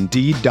at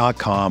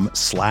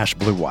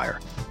Indeed.com/Blue Wire.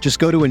 Just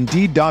go to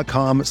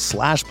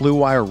Indeed.com/Blue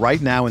Wire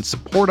right now and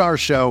support our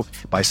show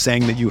by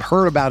saying that you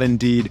heard about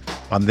Indeed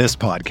on this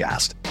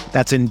podcast.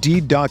 That's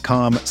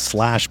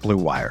Indeed.com/Blue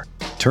Wire.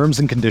 Terms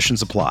and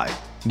conditions apply.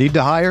 Need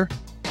to hire?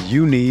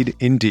 You need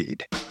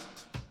Indeed.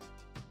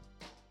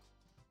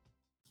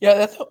 Yeah,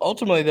 that's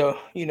ultimately though,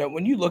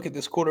 when you look at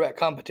this quarterback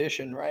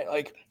competition, right?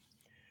 Like,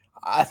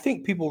 I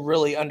think people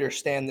really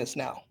understand this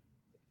now,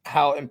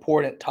 how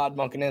important Todd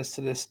Monken is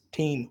to this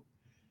team,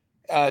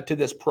 to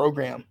this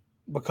program,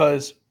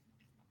 because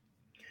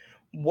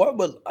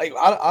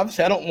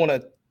obviously I don't want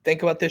to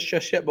think about this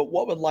just yet, but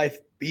what would life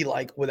be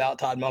like without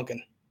Todd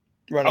Monken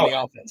running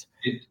the offense?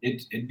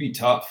 It'd be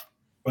tough.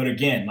 But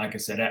again, like I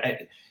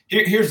said,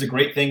 here's the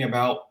great thing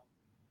about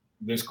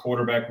this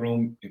quarterback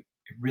room. It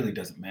really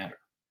doesn't matter.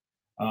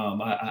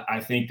 I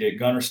think that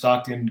Gunnar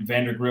Stockton,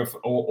 Vandergriff,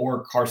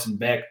 or Carson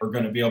Beck are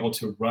going to be able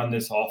to run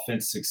this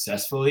offense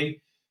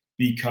successfully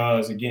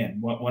because, again,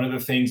 one of the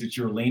things that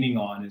you're leaning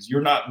on is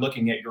you're not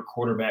looking at your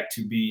quarterback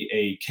to be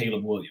a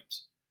Caleb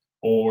Williams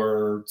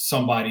or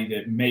somebody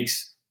that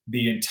makes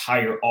the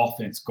entire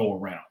offense go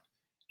around.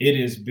 It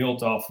is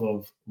built off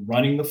of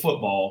running the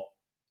football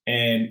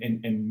and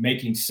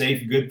making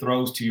safe, good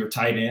throws to your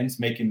tight ends,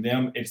 making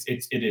them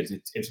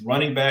it's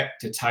running back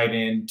to tight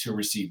end to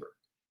receiver.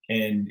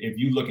 And if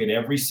you look at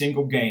every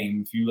single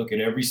game, if you look at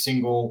every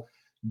single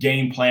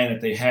game plan that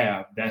they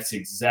have, that's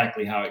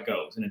exactly how it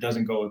goes. And it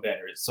doesn't go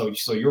better. So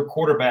your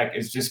quarterback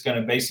is just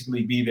going to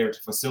basically be there to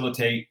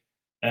facilitate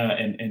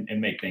and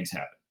make things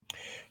happen.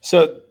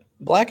 So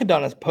Black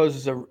Adonis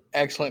poses an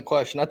excellent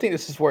question. I think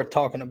this is worth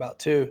talking about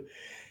too.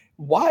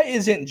 Why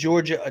isn't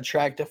Georgia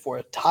attractive for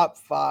a top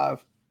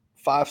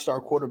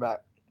five-star quarterback?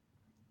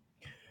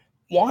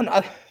 One,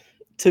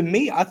 to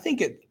me, I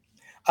think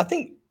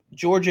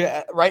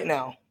Georgia right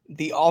now,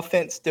 the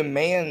offense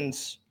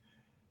demands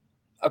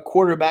a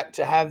quarterback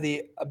to have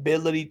the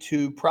ability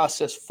to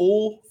process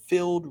full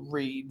field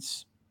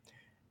reads.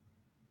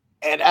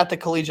 And at the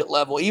collegiate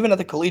level, even at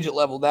the collegiate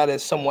level, that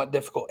is somewhat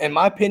difficult. In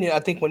my opinion,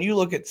 I think when you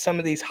look at some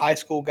of these high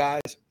school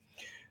guys,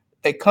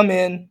 they come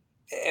in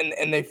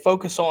and they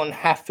focus on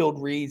half field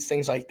reads,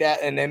 things like that,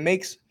 and it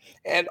makes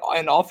and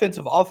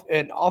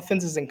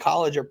offenses in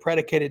college are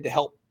predicated to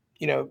help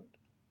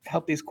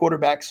these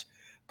quarterbacks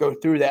go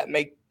through that,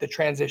 make the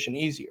transition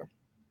easier.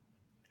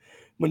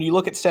 When you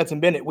look at Stetson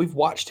Bennett, we've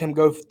watched him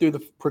go through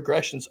the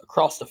progressions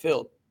across the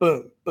field.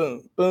 Boom,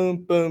 boom, boom,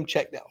 boom,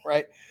 check down,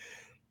 right?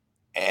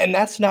 And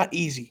that's not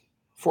easy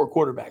for a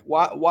quarterback.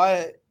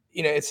 Why?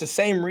 It's the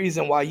same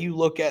reason why you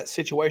look at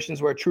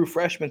situations where true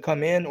freshmen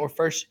come in or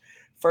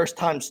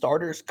first-time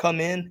starters come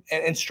in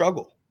and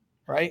struggle,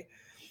 right?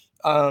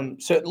 So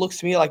it looks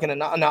to me like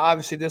now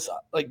obviously this,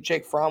 like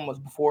Jake Fromm was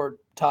before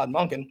Todd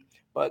Monken,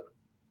 but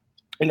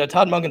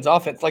Todd Monken's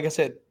offense, like I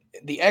said,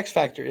 the X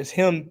factor is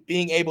him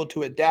being able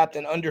to adapt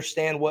and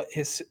understand what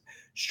his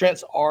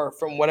strengths are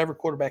from whatever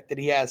quarterback that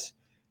he has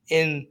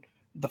in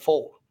the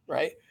fold,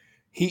 right?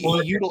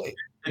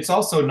 It's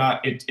also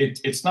not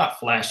it's not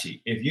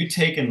flashy. If you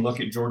take and look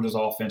at Georgia's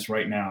offense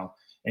right now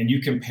and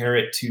you compare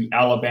it to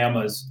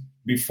Alabama's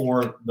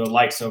before the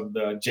likes of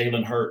the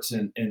Jalen Hurts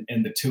and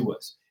the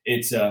Tuas,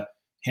 it's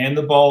hand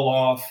the ball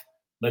off,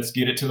 let's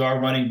get it to our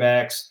running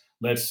backs.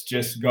 Let's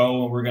just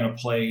go and we're going to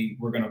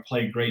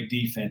play great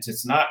defense.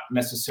 It's not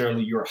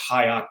necessarily your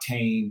high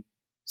octane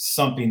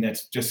something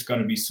that's just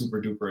going to be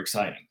super duper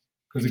exciting.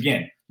 Because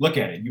again, look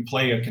at it. You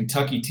play a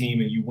Kentucky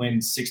team and you win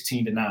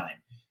 16-9.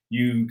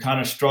 You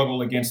kind of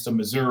struggle against a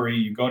Missouri.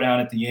 You go down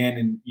at the end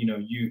and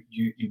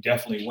you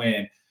definitely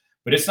win.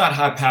 But it's not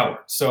high powered.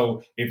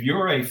 So if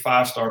you're a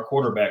 5-star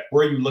quarterback,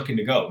 where are you looking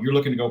to go? You're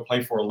looking to go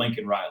play for a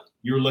Lincoln Riley.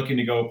 You're looking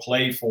to go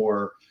play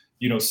for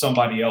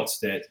somebody else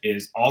that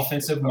is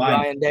offensive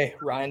minded.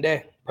 Ryan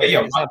Day.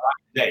 Yeah, Ryan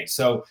Day.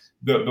 So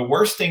the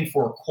worst thing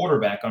for a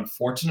quarterback,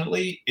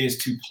 unfortunately, is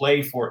to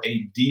play for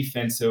a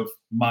defensive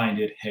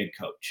minded head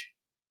coach.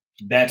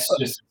 That's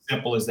just as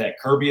simple as that.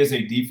 Kirby is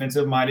a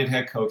defensive minded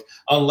head coach,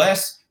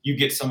 unless you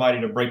get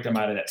somebody to break them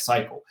out of that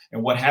cycle.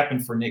 And what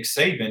happened for Nick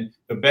Saban,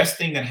 the best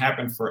thing that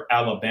happened for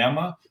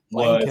Alabama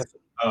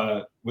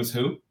was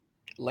who?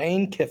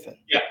 Lane Kiffin.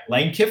 Yeah,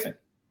 Lane Kiffin.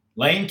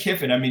 Lane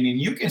Kiffin, and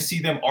you can see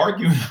them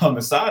arguing on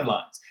the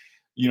sidelines.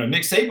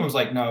 Nick Saban was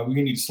like, no, we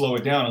need to slow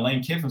it down. And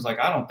Lane Kiffin's like,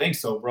 I don't think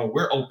so, bro.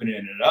 We're opening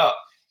it up.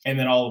 And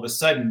then all of a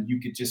sudden, you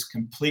could just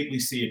completely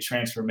see a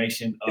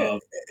transformation of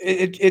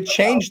it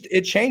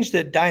changed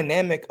the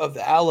dynamic of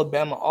the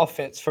Alabama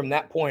offense from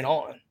that point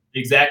on.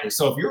 Exactly.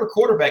 So if you're a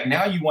quarterback,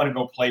 now you want to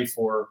go play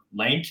for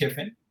Lane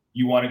Kiffin.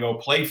 You want to go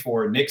play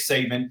for Nick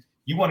Saban.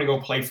 You want to go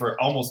play for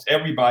almost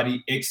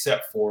everybody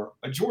except for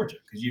a Georgia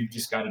because you've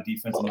just got a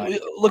defensive line.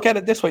 Look at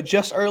it this way.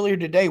 Just earlier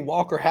today,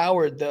 Walker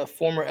Howard, the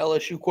former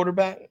LSU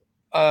quarterback,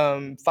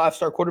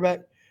 5-star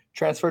quarterback,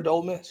 transferred to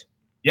Ole Miss.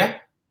 Yeah.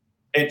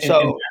 And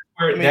those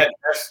are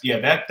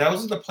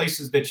the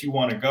places that you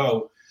want to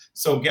go.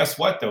 So guess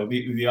what, though?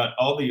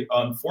 The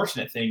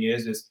unfortunate thing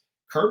is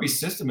Kirby's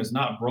system is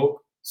not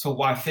broke, so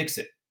why fix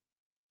it?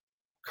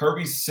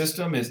 Kirby's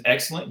system is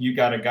excellent. You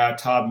got a guy,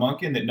 Todd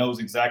Monken, that knows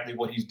exactly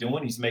what he's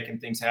doing. He's making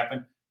things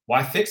happen.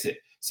 Why fix it?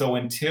 So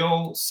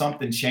until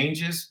something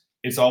changes,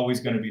 it's always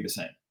going to be the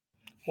same.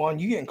 Juan,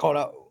 you getting caught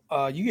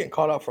out? You getting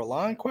caught out for a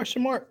line?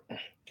 Question mark.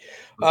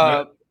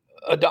 Well,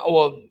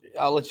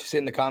 I'll let you see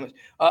in the comments.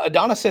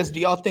 Adonis says, do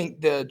y'all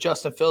think the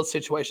Justin Fields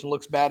situation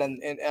looks bad?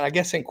 And I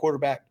guess in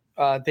quarterback,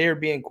 they're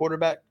being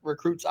quarterback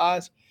recruits'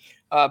 eyes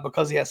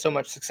because he has so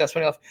much success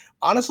when he left.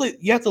 Honestly,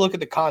 you have to look at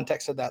the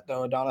context of that,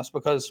 though, Adonis,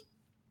 because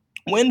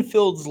when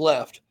Fields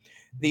left,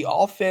 the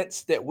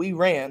offense that we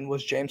ran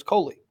was James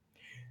Coley.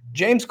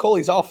 James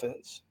Coley's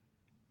offense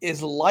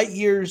is light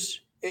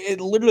years. It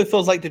literally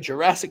feels like the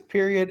Jurassic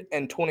period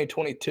and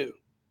 2022.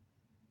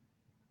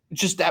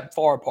 Just that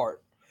far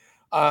apart.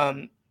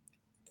 Now,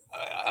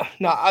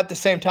 at the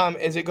same time,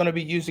 is it going to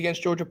be used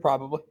against Georgia?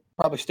 Probably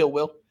still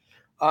will.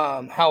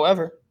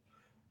 However,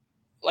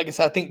 like I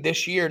said, I think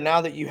this year,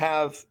 now that you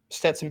have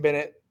Stetson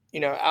Bennett,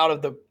 out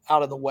of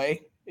the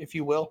way, if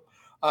you will,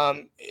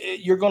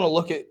 you're going to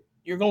look at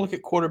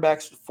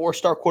quarterbacks,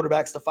 4-star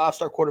quarterbacks to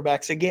 5-star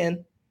quarterbacks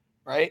again,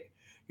 right?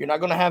 You're not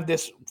going to have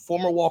this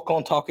former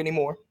walk-on talk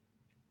anymore.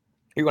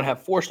 You're going to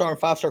have 4-star and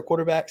 5-star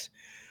quarterbacks,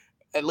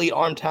 elite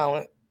arm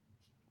talent,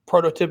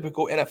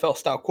 prototypical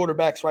NFL-style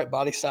quarterbacks, right?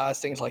 Body size,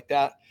 things like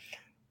that.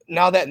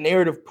 Now that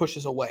narrative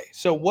pushes away.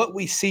 So what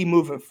we see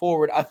moving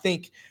forward, I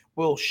think,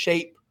 will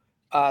shape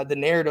the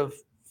narrative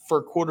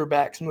for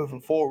quarterbacks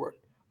moving forward.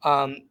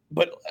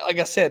 But like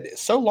I said,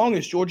 so long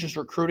as Georgia's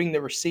recruiting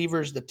the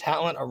receivers, the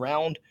talent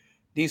around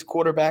these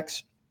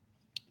quarterbacks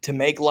to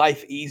make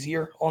life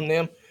easier on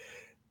them,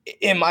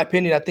 in my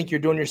opinion, I think you're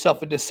doing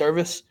yourself a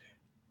disservice.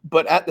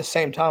 But at the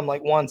same time,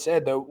 like Juan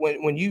said, though,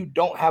 when you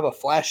don't have a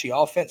flashy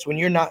offense, when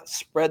you're not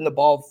spreading the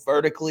ball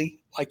vertically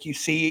like you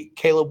see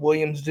Caleb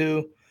Williams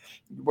do,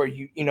 where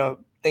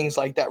things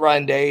like that,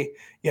 Ryan Day,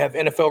 you have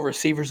NFL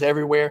receivers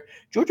everywhere.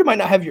 Georgia might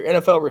not have your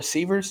NFL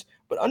receivers,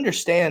 but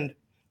understand,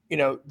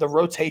 the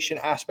rotation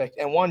aspect.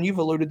 And Juan, you've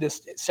alluded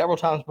this several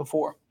times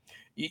before.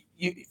 You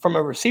from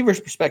a receiver's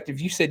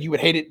perspective, you said you would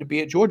hate it to be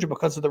at Georgia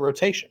because of the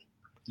rotation.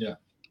 Yeah.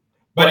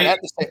 But at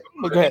the same,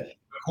 go ahead.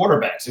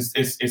 Quarterbacks,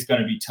 it's going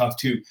to be tough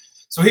too.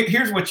 So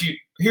here's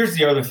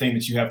the other thing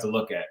that you have to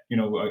look at.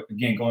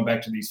 Again, going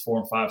back to these 4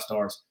 and 5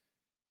 stars,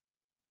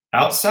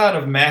 outside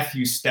of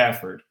Matthew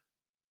Stafford,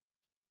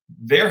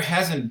 there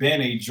hasn't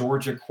been a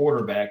Georgia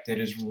quarterback that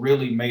has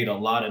really made a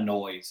lot of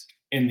noise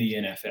in the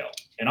NFL.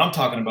 And I'm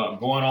talking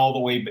about going all the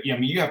way.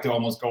 You have to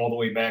almost go all the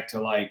way back to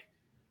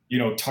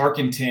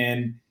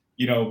Tarkenton.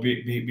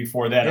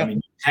 Before that, yeah.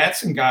 You had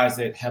some guys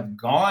that have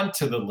gone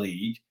to the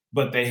league,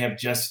 but they have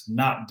just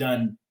not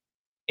done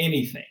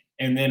anything.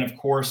 And then, of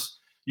course,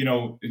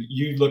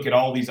 you look at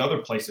all these other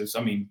places.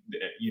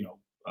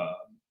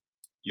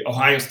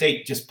 Ohio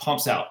State just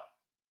pumps out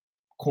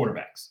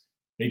quarterbacks.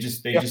 They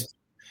just,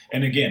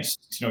 and again,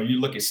 you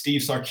look at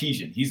Steve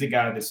Sarkisian. He's a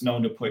guy that's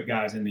known to put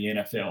guys in the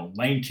NFL.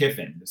 Lane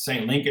Kiffin, the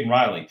same, Lincoln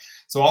Riley.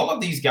 So all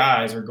of these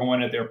guys are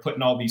going out there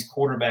putting all these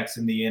quarterbacks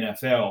in the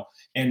NFL,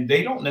 and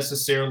they don't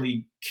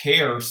necessarily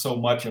care so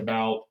much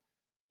about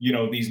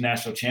these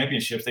national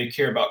championships. They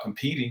care about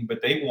competing,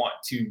 but they want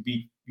to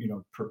be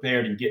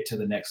prepared and get to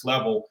the next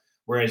level,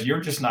 whereas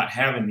you're just not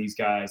having these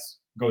guys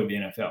go to the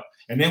NFL.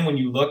 And then when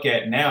you look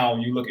at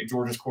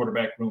Georgia's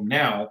quarterback room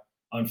now,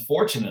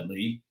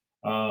 unfortunately,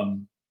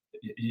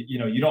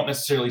 you don't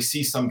necessarily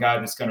see some guy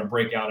that's going to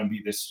break out and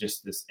be this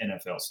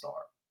NFL star.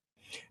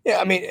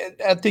 Yeah,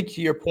 I think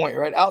to your point,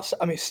 right?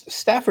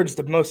 Stafford's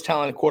the most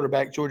talented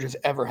quarterback Georgia's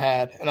ever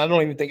had, and I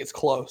don't even think it's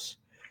close.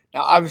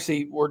 Now,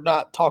 obviously, we're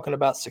not talking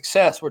about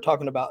success; we're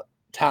talking about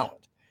talent.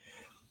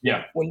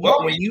 Yeah. When you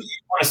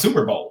won a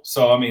Super Bowl,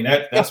 so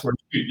that's where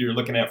you're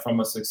looking at from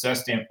a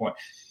success standpoint.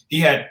 He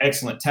had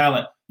excellent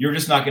talent. You're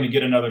just not going to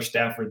get another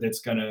Stafford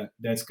that's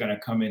gonna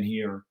come in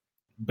here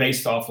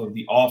based off of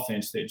the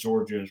offense that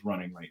Georgia is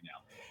running right now.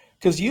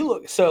 Because you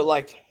look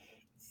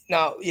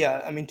now,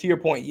 yeah. To your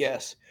point,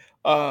 yes.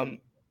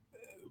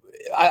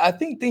 I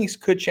think things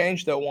could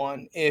change though,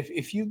 Juan.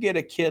 If you get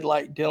a kid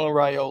like Dylan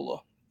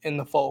Raiola in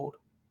the fold,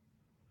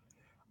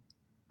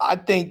 I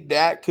think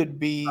that could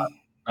be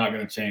not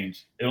going to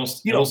change. It'll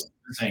stay the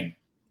same.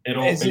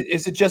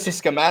 Is it just a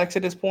schematics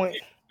at this point?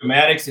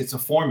 Schematics, it's a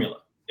formula.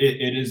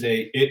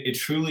 It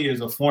truly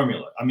is a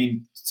formula.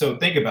 So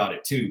think about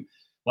it too.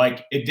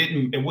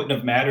 It wouldn't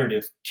have mattered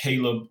if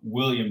Caleb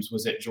Williams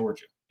was at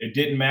Georgia. It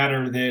didn't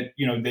matter that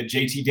that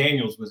JT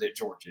Daniels was at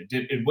Georgia.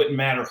 It wouldn't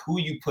matter who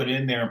you put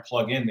in there and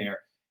plug in there.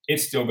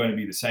 It's still going to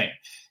be the same.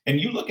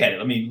 And you look at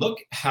it. Look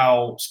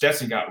how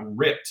Stetson got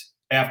ripped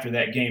after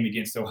that game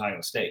against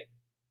Ohio State.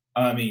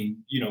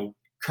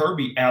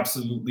 Kirby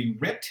absolutely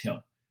ripped him.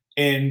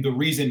 And the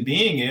reason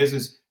being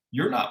is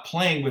you're not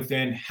playing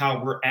within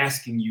how we're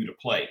asking you to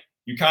play.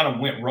 You kind of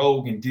went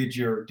rogue and did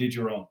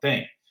your own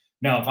thing.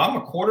 Now, if I'm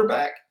a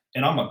quarterback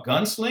and I'm a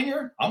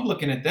gunslinger, I'm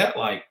looking at that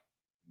like,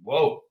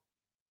 whoa,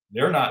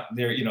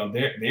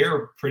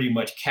 they're pretty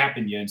much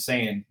capping you and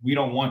saying, we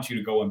don't want you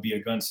to go and be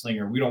a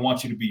gunslinger. We don't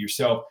want you to be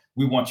yourself.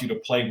 We want you to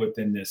play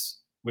within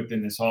this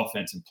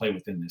offense and play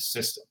within this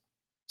system.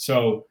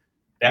 So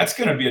that's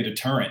going to be a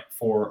deterrent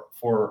for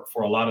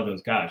a lot of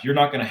those guys. You're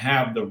not going to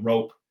have the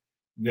rope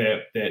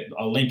that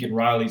a Lincoln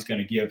Riley's going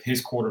to give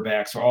his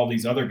quarterbacks, or all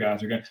these other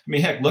guys are going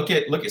to. Heck, look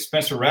at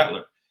Spencer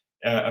Rattler.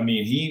 I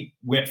mean, he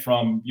went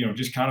from,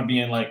 just kind of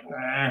being like,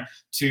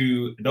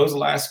 to those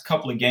last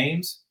couple of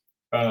games.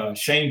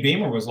 Shane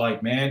Beamer was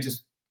like, man,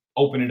 just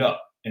open it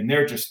up. And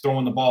they're just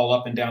throwing the ball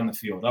up and down the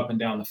field, up and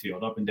down the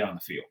field, up and down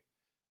the field.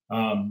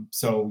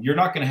 So you're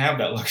not going to have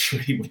that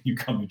luxury when you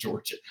come to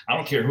Georgia. I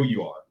don't care who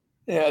you are.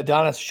 Yeah,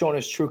 Adonis showing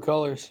his true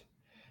colors.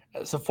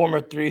 As a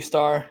former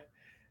 3-star,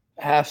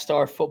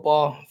 half-star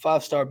football,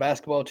 5-star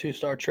basketball,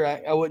 2-star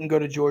track. I wouldn't go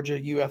to Georgia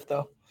UF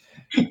though.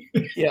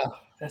 Yeah,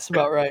 that's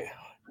about right.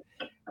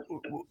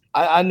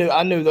 I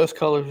knew those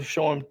colors were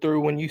showing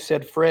through when you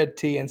said Fred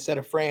T instead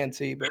of Fran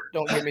T, but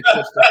don't get me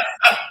twisted.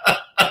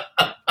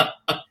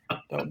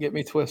 Don't get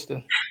me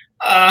twisted.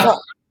 I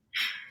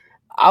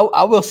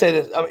will say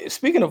this. I mean,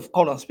 speaking of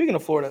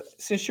Florida,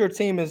 since your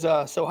team is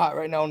so hot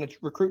right now on the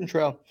recruiting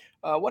trail,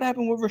 what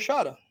happened with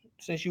Rashada?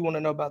 Since you want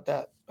to know about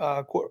that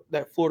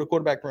Florida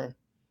quarterback room.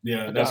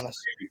 Yeah, Adonis.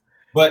 that's crazy.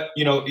 But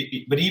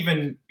but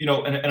even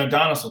and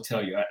Adonis will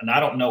tell you, and I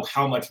don't know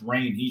how much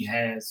reign he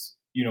has,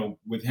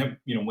 with him,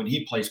 when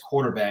he plays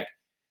quarterback,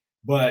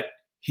 but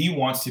he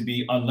wants to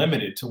be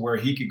unlimited to where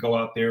he could go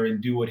out there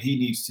and do what he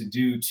needs to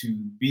do to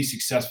be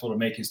successful, to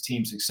make his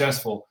team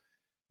successful.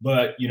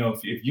 But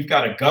if you've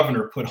got a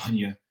governor put on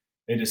you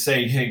and to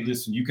say, hey,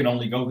 listen, you can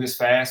only go this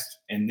fast,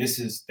 and this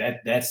is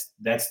that's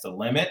the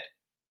limit,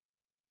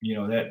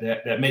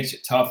 that makes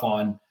it tough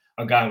on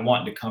a guy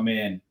wanting to come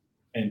in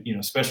and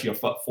especially a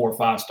 4 or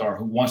 5-star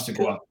who wants to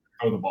go out and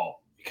throw the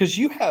ball. Because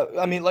you have,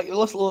 I mean, like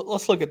let's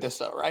look at this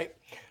though, right?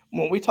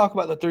 When we talk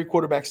about the 3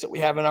 quarterbacks that we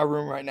have in our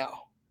room right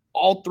now,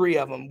 all 3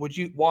 of them, would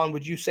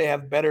you say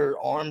have better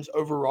arms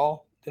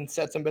overall than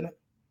Stetson Bennett?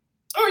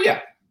 Oh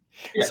yeah.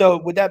 So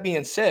with that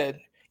being said,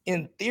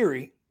 in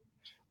theory,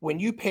 when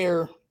you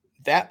pair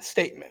that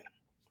statement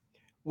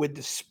with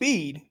the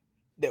speed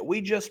that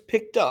we just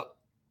picked up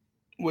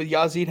with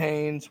Yazid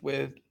Haynes,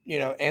 with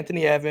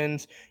Anthony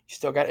Evans, you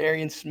still got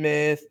Arian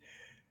Smith.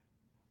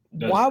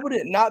 Why would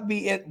it not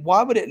be at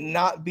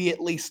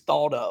least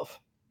thought of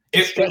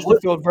to stretch the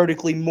field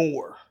vertically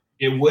more?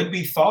 It would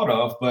be thought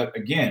of, but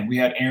again, we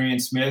had Arian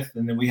Smith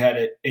and then we had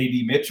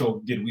A.D.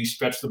 Mitchell. Did we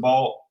stretch the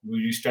ball? Did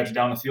you stretch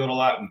down the field a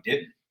lot? We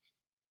didn't.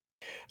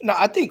 No,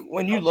 I think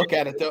when you look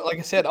at it, though, like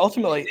I said,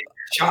 ultimately,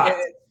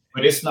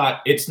 but it's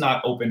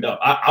not opened up.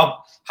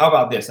 How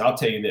about this? I'll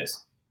tell you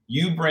this.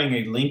 You bring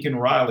a Lincoln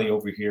Riley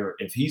over here.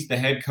 If he's the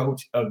head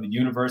coach of the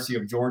University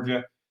of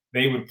Georgia,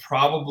 they would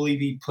probably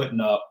be putting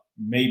up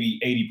maybe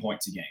 80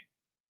 points a game.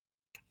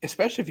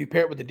 Especially if you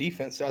pair it with the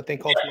defense. So I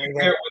think ultimately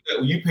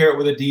you pair it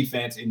with a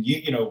defense, and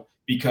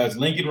because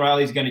Lincoln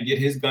Riley's going to get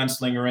his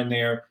gunslinger in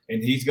there,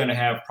 and he's going to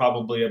have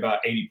probably about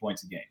 80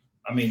 points a game.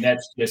 I mean,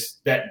 that's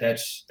just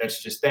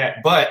that.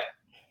 But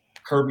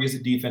Kirby is a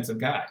defensive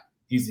guy.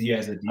 He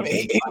has a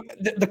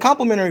defensive the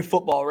complementary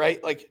football,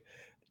 right? Like,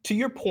 to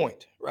your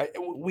point, right?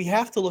 We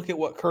have to look at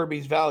what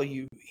Kirby's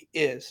value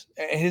is.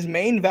 And his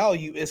main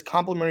value is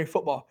complementary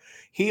football.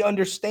 He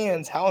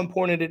understands how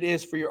important it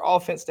is for your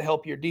offense to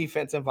help your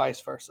defense and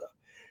vice versa.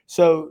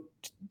 So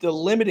the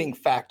limiting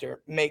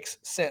factor makes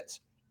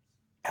sense.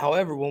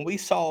 However, when we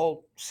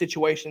saw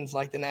situations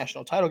like the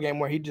national title game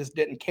where he just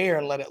didn't care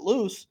and let it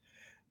loose,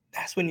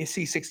 that's when you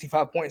see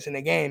 65 points in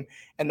a game.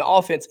 And the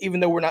offense, even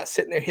though we're not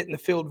sitting there hitting the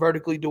field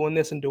vertically, doing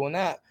this and doing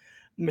that,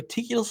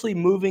 meticulously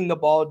moving the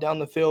ball down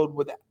the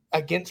field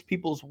against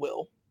people's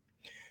will.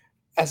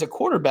 As a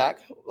quarterback,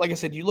 like I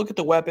said, you look at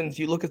the weapons,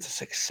 you look at the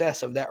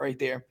success of that right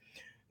there.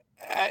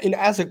 And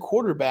as a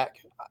quarterback,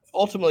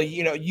 ultimately,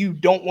 you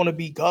don't want to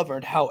be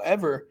governed.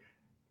 However,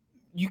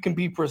 you can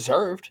be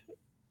preserved.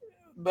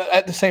 But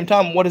at the same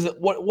time, what do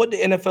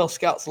NFL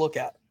scouts look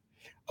at?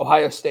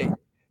 Ohio State,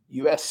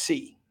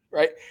 USC,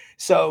 right?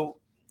 So,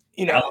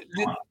 you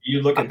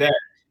look at that.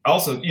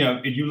 Also,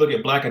 if you look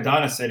at Black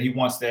Adonis, said he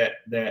wants that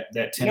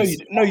Tennessee.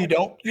 No, you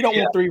don't. You don't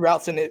want 3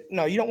 routes in it.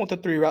 No, you don't want the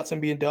 3 routes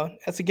and being done.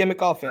 That's a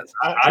gimmick offense.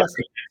 I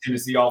see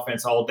Tennessee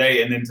offense all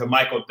day. And then to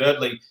Michael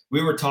Dudley,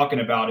 we were talking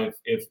about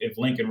if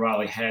Lincoln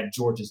Riley had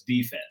Georgia's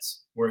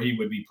defense, where he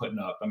would be putting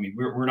up. I mean,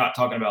 we're not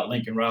talking about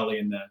Lincoln Riley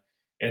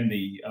in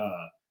the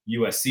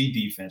USC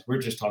defense. We're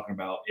just talking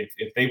about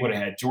if they would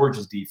have had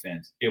Georgia's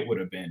defense, it would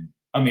have been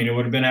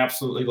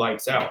absolutely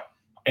lights out.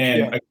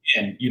 And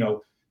again,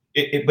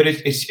 but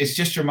it's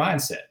just your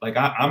mindset. Like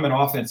I'm an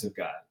offensive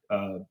guy.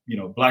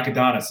 Black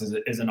Adonis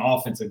is an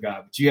offensive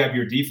guy, but you have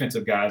your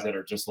defensive guys that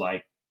are just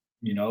like,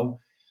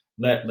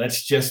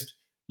 let's just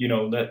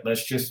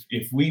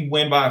if we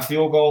win by a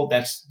field goal,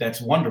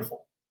 that's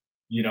wonderful,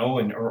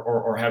 and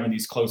or having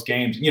these close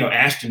games.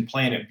 Ashton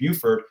playing at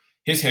Buford,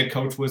 his head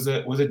coach was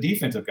a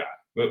defensive guy,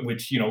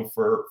 which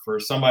for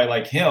somebody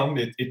like him,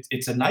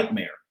 it's a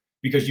nightmare.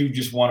 Because you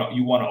want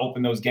to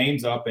open those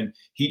games up, and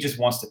he just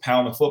wants to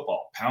pound the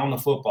football,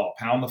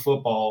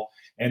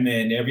 and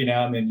then every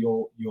now and then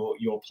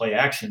you'll play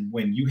action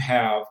when you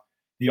have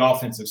the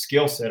offensive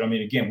skill set. I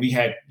mean, again, we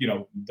had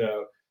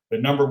the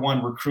number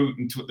 1 recruit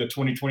in the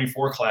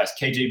 2024 class,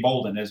 KJ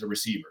Bolden, as a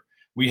receiver.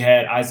 We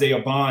had Isaiah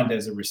Bond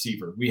as a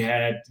receiver. We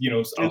had, a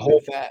Stupid whole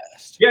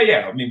fast.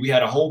 yeah. I mean, we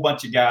had a whole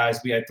bunch of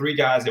guys. We had 3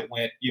 guys that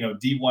went,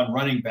 D1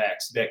 running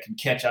backs that can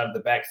catch out of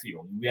the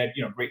backfield. We had,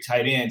 great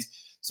tight ends.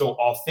 So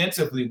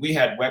offensively, we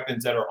had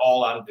weapons that are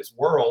all out of this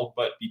world.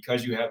 But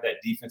because you have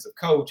that defensive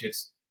coach,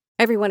 it's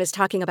Everyone is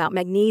talking about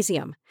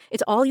magnesium.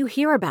 It's all you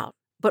hear about.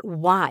 But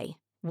why?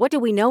 What do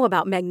we know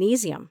about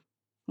magnesium?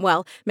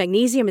 Well,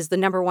 magnesium is the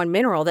 #1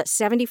 mineral that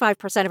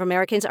 75% of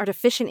Americans are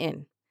deficient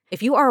in.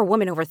 If you are a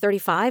woman over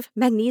 35,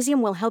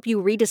 magnesium will help you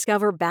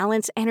rediscover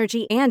balance,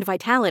 energy, and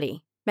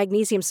vitality.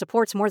 Magnesium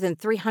supports more than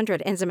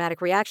 300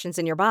 enzymatic reactions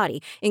in your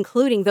body,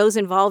 including those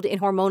involved in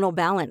hormonal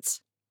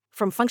balance.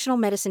 From functional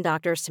medicine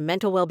doctors to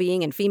mental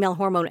well-being and female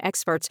hormone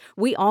experts,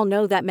 we all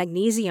know that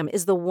magnesium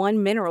is the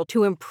one mineral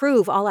to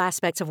improve all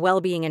aspects of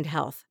well-being and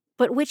health.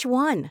 But which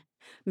one?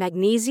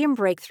 Magnesium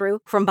Breakthrough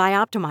from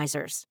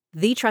Bioptimizers,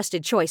 the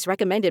trusted choice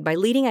recommended by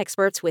leading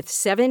experts with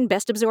 7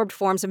 best-absorbed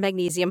forms of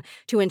magnesium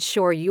to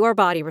ensure your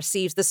body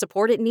receives the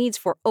support it needs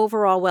for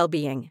overall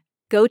well-being.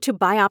 Go to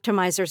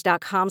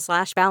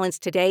bioptimizers.com/balance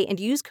today and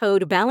use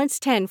code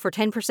BALANCE10 for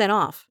 10%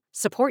 off.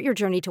 Support your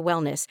journey to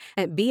wellness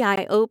at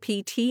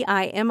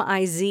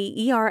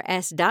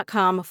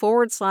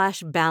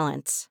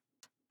bioptimizers.com/balance.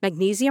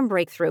 Magnesium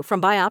Breakthrough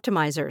from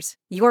Bioptimizers,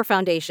 your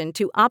foundation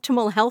to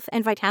optimal health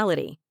and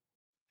vitality.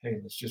 hey,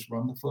 let's just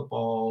run the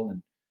football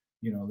and,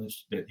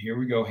 here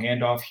we go,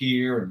 hand off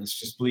here, and let's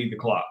just bleed the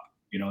clock.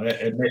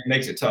 It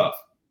makes it tough.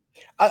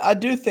 I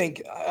do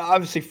think,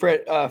 obviously,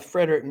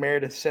 Frederick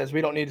Meredith says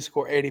we don't need to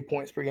score 80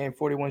 points per game.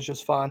 41 is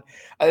just fine.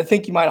 I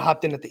think you might have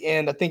hopped in at the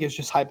end. I think it's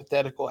just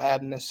hypothetical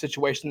adding this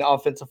situation, the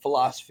offensive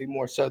philosophy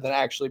more so than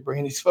actually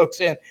bringing these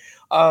folks in.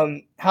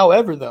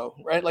 However, though,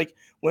 right, like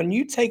when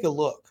you take a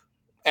look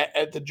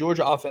at the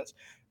Georgia offense,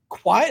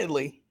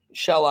 quietly,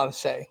 shall I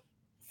say,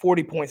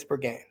 40 points per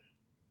game.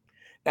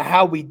 Now,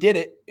 how we did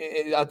it,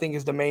 I think,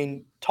 is the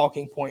main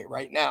talking point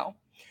right now.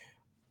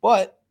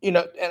 But, and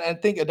I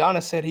think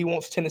Adonis said he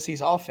wants Tennessee's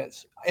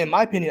offense. In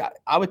my opinion,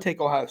 I would take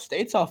Ohio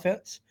State's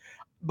offense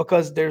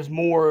because there's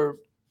more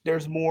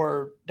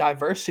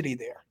diversity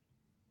there.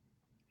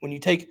 When you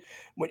take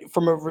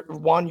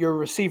from your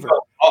receiver.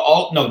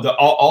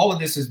 All of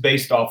this is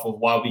based off of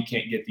why we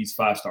can't get these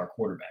 5-star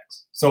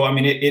quarterbacks. So, I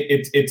mean,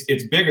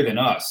 it's bigger than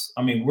us.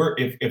 I mean,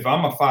 if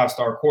I'm a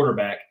 5-star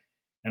quarterback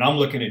and I'm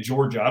looking at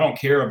Georgia, I don't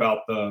care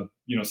about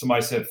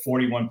somebody said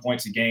 41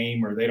 points a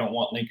game or they don't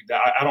want Lincoln.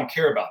 I don't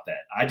care about that.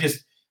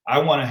 I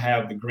want to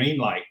have the green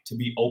light to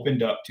be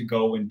opened up to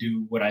go and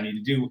do what I need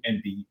to do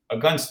and be a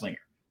gunslinger.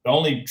 The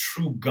only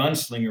true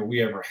gunslinger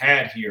we ever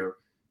had here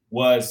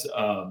was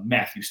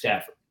Matthew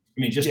Stafford.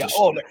 I mean,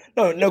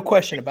 no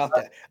question about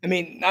that. I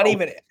mean, not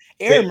even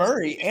Aaron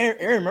Murray.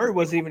 Aaron Murray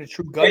wasn't even a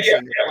true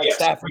gunslinger like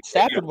Stafford.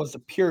 Stafford was a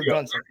pure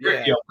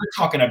gunslinger.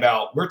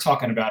 We're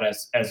talking about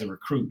as a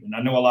recruit, and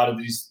I know a lot of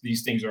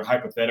these things are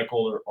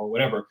hypothetical or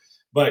whatever,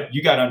 but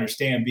you got to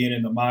understand, being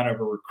in the mind of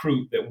a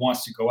recruit that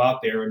wants to go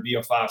out there and be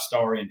a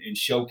 5-star and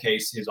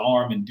showcase his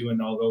arm and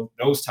doing all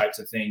those types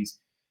of things.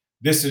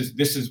 This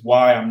is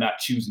why I'm not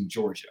choosing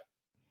Georgia.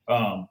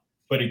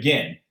 But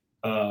again,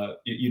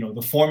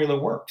 the formula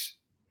works.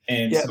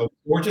 And so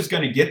we're just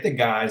going to get the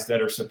guys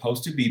that are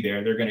supposed to be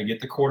there. They're going to get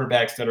the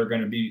quarterbacks that are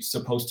going to be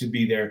supposed to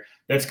be there.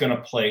 That's going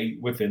to play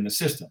within the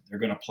system. They're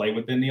going to play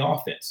within the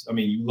offense. I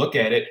mean, you look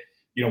at it,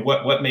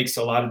 what makes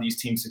a lot of these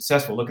teams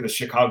successful. Look at the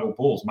Chicago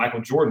Bulls. Michael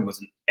Jordan was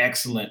an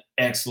excellent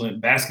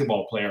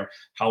basketball player.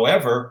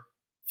 However,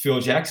 Phil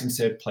Jackson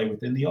said, play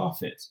within the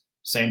offense.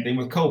 Same thing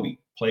with Kobe.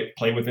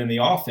 Play within the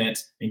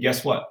offense. And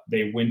guess what?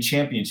 They win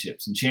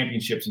championships and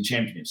championships and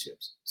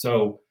championships.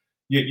 So,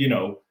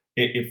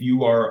 if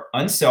you are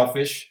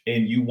unselfish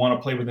and you want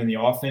to play within the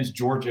offense,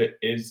 Georgia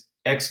is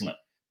excellent.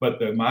 But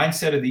the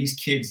mindset of these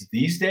kids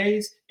these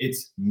days,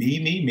 it's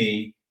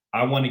me.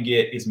 I want to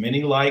get as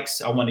many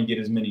likes. I want to get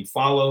as many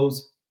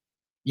follows.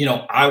 I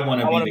want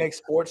to make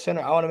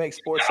SportsCenter. I want to make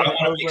SportsCenter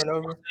over and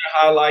over.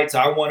 Highlights.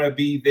 I want to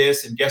be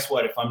this. And guess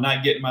what? If I'm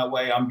not getting my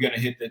way, I'm going to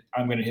hit the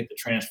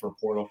transfer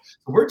portal.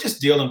 So we're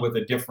just dealing with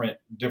a different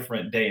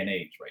day and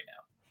age right now.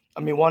 I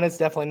mean, one is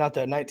definitely not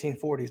the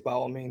 1940s by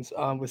all means,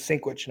 with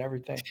Sinkwich and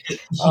everything.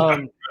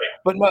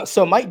 But no,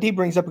 so Mike D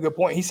brings up a good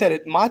point. He said,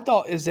 my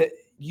thought is that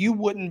you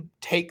wouldn't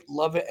take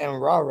Lovett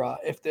and Rara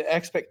if the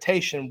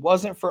expectation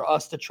wasn't for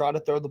us to try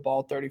to throw the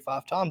ball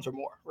 35 times or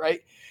more,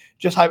 right?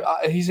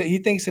 He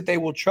thinks that they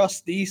will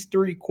trust these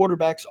 3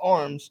 quarterbacks'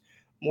 arms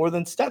more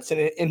than Stetson,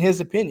 in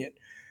his opinion.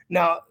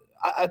 Now,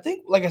 I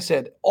think, like I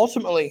said,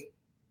 ultimately,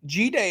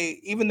 G-Day,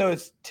 even though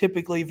it's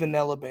typically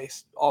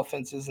vanilla-based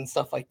offenses and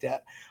stuff like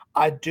that,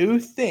 I do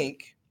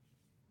think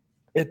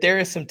that there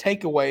is some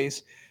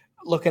takeaways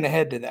looking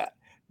ahead to that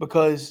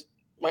because,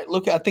 right,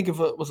 I think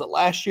if it was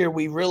last year,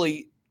 we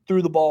really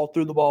threw the ball,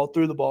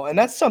 and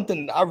that's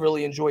something I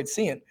really enjoyed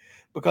seeing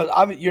because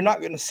you're not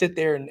going to sit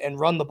there and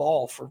run the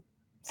ball for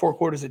 4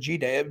 quarters of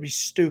G-Day. It'd be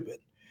stupid.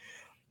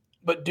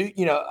 But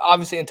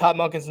obviously, and Todd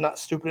Monken's not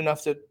stupid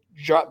enough to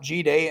drop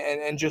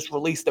G-Day and just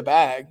release the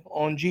bag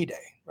on G-Day,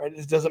 right?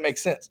 It doesn't make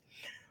sense.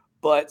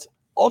 But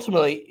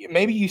ultimately,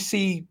 maybe you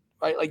see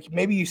right? Like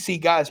maybe you see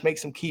guys make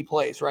some key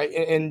plays, right?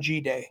 In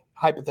G-Day,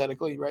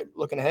 hypothetically, right?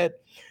 Looking ahead.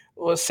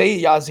 Well,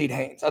 say Yazeed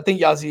Haynes. I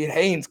think Yazeed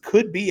Haynes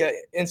could be an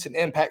instant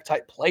impact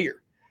type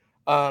player.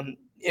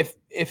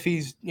 If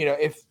he's,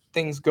 if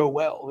things go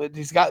well.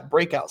 He's got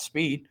breakout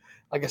speed.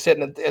 Like I said,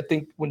 and I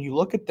think when you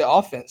look at the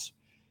offense,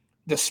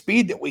 the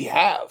speed that we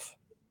have,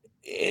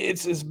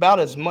 it's about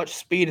as much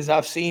speed as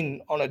I've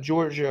seen on a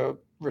Georgia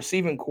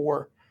receiving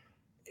core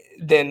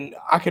than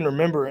I can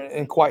remember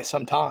in quite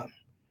some time.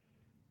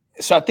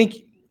 So I think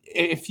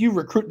if you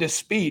recruit this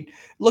speed,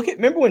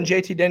 remember when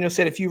JT Daniels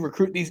said, if you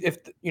recruit these, if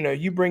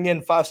you bring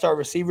in 5-star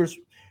receivers,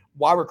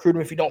 why recruit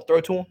them if you don't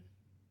throw to them?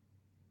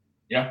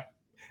 Yeah.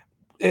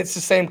 It's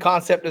the same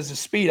concept as the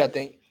speed, I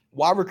think.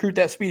 Why recruit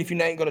that speed if you're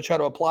not going to try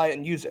to apply it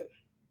and use it?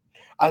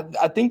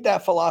 I think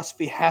that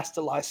philosophy has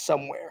to lie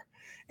somewhere.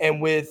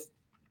 And with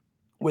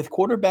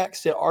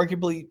quarterbacks that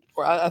arguably,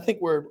 or I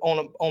think we're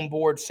on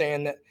board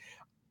saying that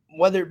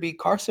whether it be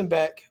Carson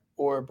Beck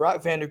or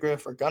Brock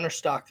Vandagriff or Gunnar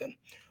Stockton,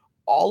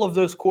 all of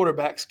those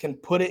quarterbacks can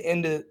put it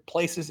into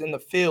places in the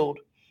field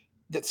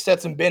that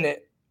Stetson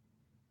Bennett,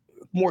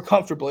 more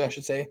comfortably, I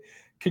should say,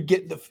 could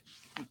get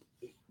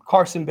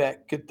Carson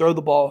Beck could throw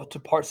the ball to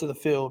parts of the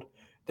field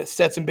that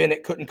Stetson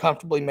Bennett couldn't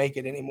comfortably make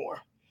it anymore.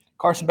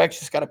 Carson Beck's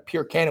just got a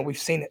pure cannon. We've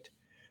seen it.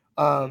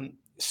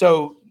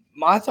 So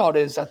my thought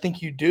is, I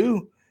think you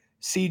do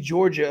see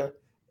Georgia,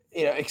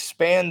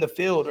 expand the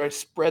field or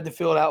spread the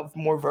field out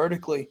more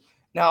vertically.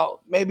 Now,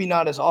 maybe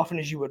not as often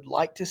as you would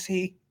like to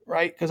see,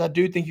 right? Because I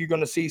do think you're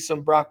going to see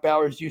some Brock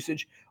Bowers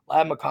usage,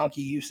 Ladd McConkey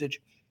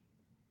usage.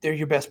 They're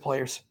your best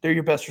players. They're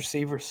your best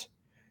receivers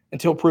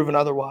until proven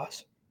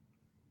otherwise.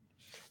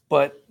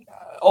 But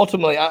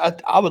ultimately,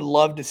 I would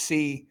love to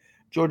see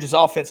Georgia's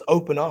offense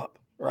open up,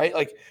 right?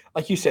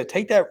 Like you said,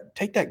 take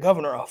that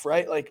governor off,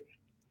 right? Like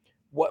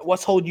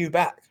what's holding you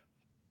back?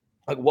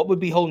 Like what would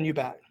be holding you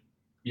back?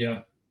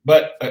 Yeah.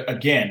 But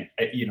again,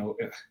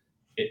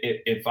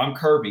 if I'm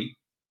Kirby,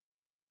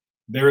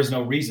 there is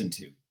no reason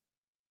to.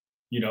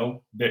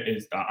 There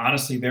is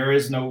honestly there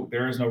is no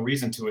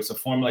reason to. It's a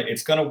formula.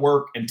 It's going to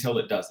work until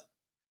it doesn't.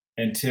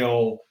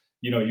 Until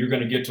you're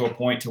going to get to a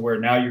point to where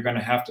now you're going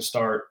to have to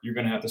start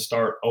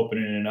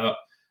opening it up.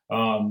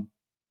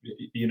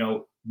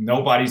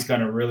 Nobody's going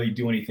to really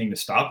do anything to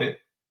stop it.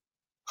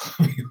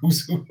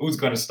 Who's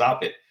going to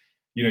stop it?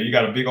 You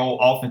got a big old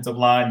offensive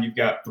line. You've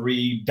got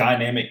 3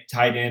 dynamic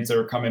tight ends that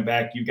are coming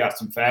back. You've got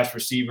some fast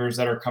receivers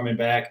that are coming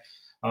back.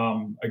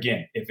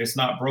 Again, if it's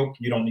not broke,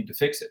 you don't need to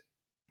fix it.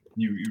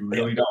 You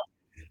really don't.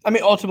 I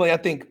mean, ultimately, I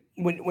think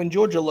when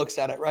Georgia looks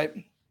at it, right,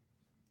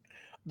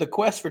 the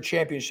quest for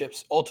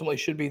championships ultimately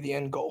should be the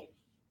end goal.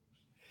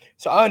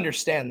 So I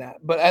understand that.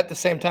 But at the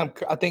same time,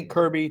 I think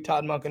Kirby,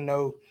 Todd Monken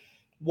know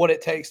what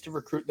it takes to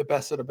recruit the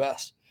best of the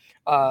best.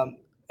 And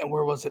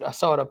where was it? I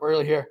saw it up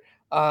early here.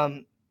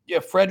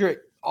 Frederick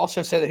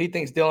also said that he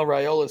thinks Dylan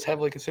Raiola is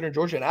heavily considered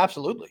Georgia, and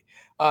absolutely.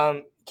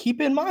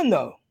 Keep in mind,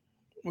 though,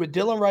 with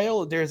Dylan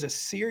Raiola, there's a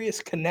serious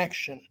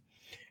connection.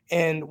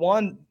 And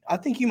Juan, I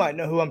think you might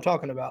know who I'm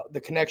talking about. The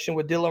connection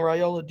with Dylan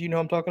Raiola. Do you know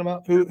who I'm talking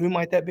about? Who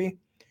might that be?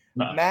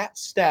 No. Matt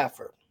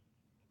Stafford.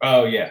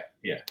 Oh, yeah.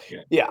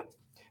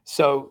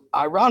 So,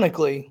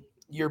 ironically,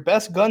 your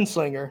best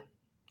gunslinger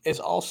is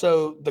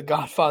also the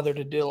godfather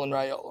to Dylan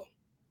Raiola.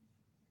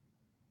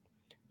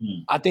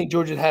 I think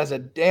Georgia has a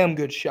damn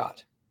good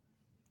shot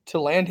to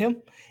land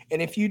him.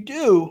 And if you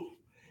do,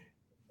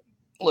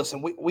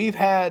 listen, we've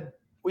had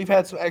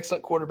some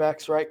excellent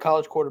quarterbacks, right?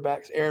 College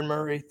quarterbacks, Aaron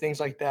Murray,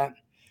 things like that.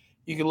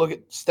 You can look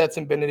at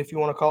Stetson Bennett if you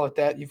want to call it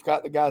that. You've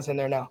got the guys in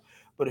there now.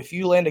 But if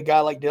you land a guy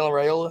like Dylan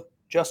Raiola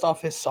just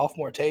off his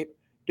sophomore tape,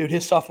 dude,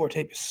 his sophomore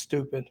tape is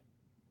stupid.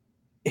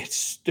 It's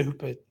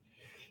stupid.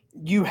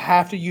 You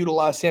have to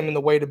utilize him in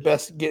the way to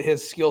best get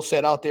his skill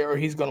set out there, or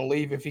he's going to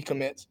leave if he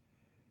commits.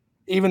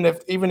 Even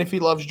if he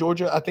loves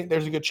Georgia, I think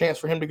there's a good chance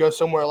for him to go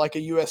somewhere like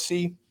a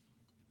USC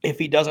if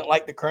he doesn't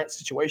like the current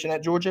situation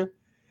at Georgia.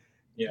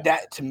 Yeah.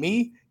 That, to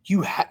me,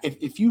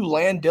 if you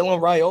land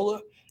Dylan Raiola,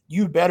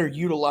 you better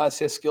utilize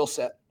his skill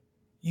set.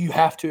 You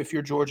have to if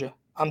you're Georgia.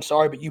 I'm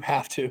sorry, but you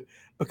have to,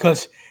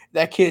 because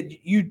that kid,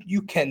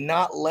 you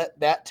cannot let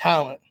that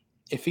talent,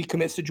 if he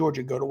commits to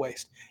Georgia, go to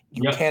waste.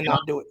 You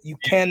cannot do it. You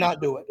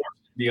cannot do it.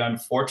 The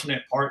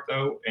unfortunate part,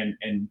 though,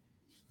 and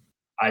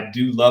I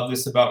do love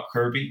this about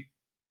Kirby,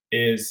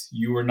 is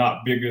you are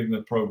not bigger than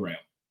the program.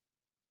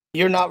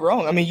 You're not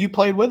wrong. I mean, you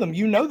played with him.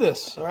 You know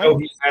this, right? So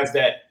he has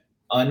that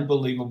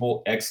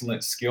unbelievable,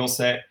 excellent skill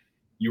set.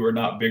 You are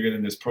not bigger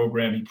than this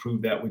program. He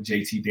proved that with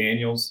JT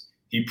Daniels.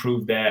 He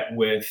proved that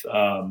with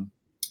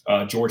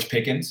George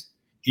Pickens.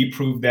 He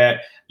proved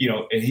that,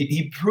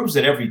 he proves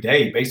it every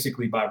day,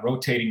 basically by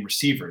rotating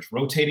receivers,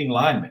 rotating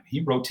linemen. He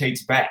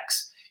rotates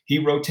backs. He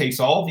rotates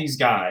all these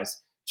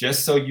guys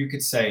just so you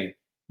could say,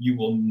 you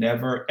will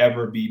never,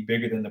 ever be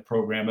bigger than the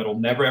program. It'll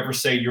never, ever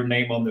say your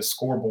name on the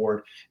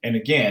scoreboard. And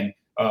again,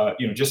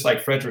 just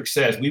like Frederick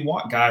says, we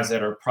want guys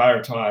that are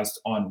prioritized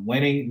on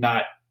winning,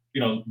 not,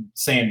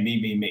 saying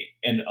me.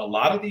 And a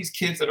lot of these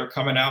kids that are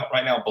coming out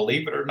right now,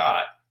 believe it or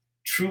not,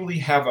 truly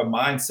have a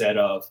mindset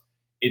of,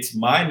 it's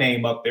my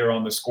name up there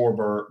on the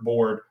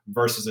scoreboard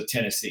versus a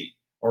Tennessee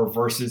or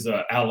versus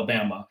a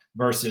Alabama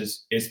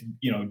versus it's,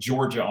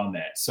 Georgia on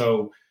that.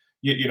 So,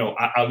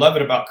 I love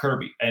it about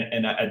Kirby.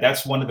 And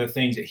that's one of the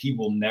things that he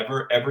will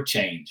never, ever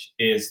change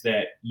is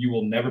that you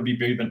will never be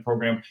bigger than the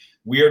program.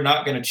 We are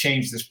not going to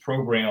change this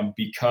program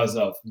because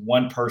of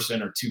one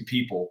person or two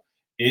people.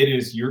 It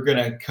is, you're going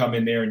to come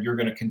in there and you're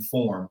going to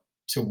conform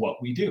to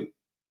what we do.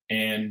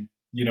 And,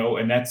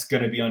 and that's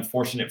going to be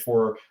unfortunate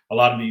for a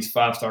lot of these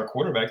 5-star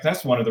quarterbacks.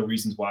 That's one of the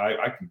reasons why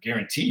I can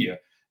guarantee you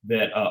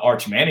that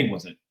Arch Manning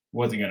wasn't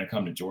going to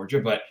come to Georgia.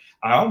 But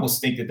I almost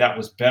think that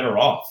was better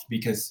off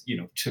because,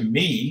 to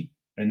me,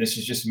 and this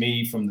is just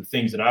me from the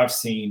things that I've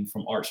seen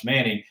from Arch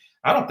Manning,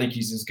 I don't think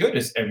he's as good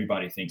as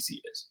everybody thinks he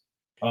is.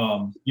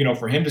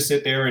 For him to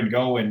sit there and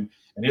go and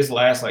his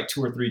last like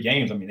 2 or 3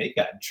 games, I mean, they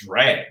got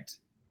dragged.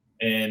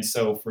 And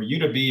so for you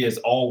to be as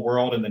all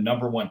world and the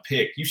number 1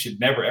 pick, you should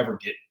never, ever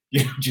get,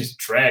 just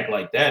dragged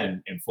like that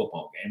in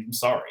football games. I'm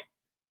sorry.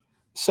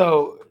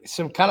 So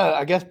some kind of,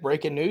 I guess,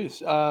 breaking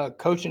news,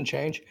 coaching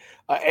change.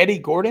 Eddie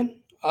Gordon,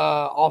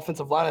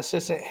 offensive line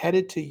assistant,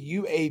 headed to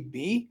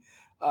UAB.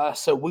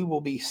 So we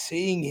will be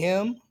seeing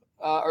him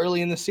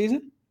early in the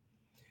season.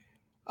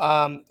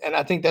 And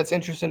I think that's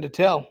interesting to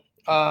tell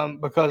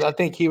because I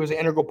think he was an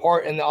integral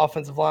part in the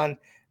offensive line.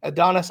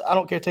 Adonis, I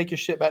don't care. Take your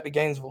shit back to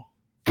Gainesville.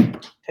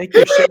 Take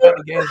your shit back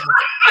to Gainesville.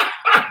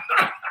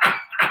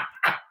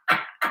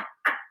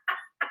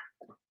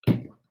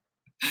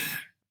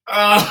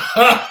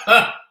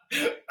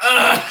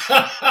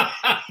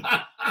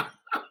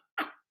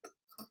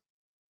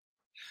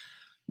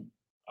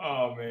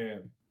 Oh,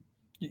 man.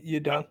 You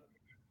done?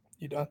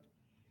 You done?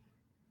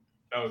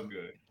 That was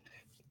good.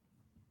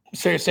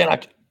 Serious saying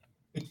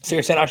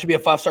I should be a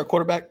 5-star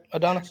quarterback,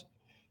 Adonis?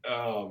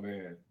 Oh,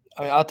 man.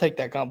 I mean, I'll take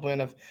that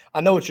compliment. I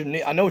know what you're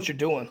doing. I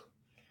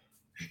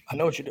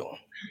know what you're doing.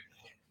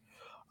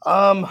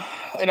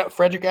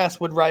 Frederick asked,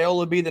 would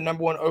Raiola be the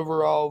number 1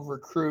 overall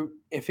recruit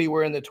if he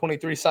were in the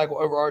 23 cycle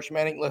over Arch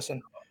Manning?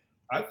 Listen,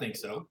 I think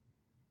so.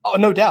 Oh,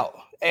 no doubt.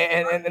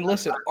 And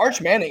listen,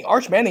 Arch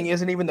Manning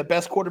isn't even the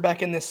best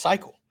quarterback in this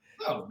cycle.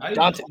 No,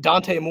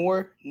 Dante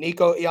Moore,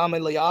 Nico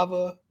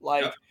Iamaleava,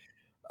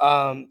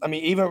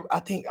 even I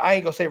think I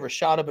ain't gonna say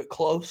Rashada, but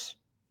close.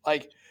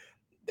 Like,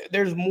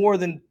 there's more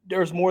than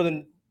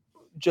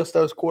just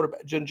those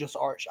quarterbacks, just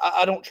Arch.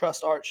 I don't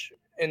trust Arch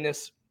in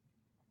this.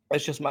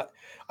 It's just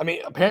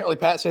apparently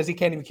Pat says he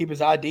can't even keep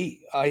his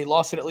ID. He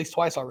lost it at least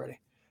twice already.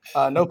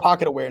 No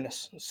pocket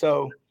awareness.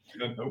 So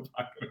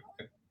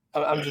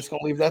I'm just going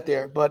to leave that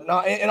there. But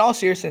no, in all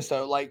seriousness,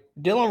 though, like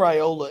Dylan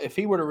Raiola, if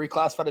he were to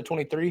reclassify to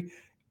 23,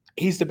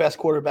 he's the best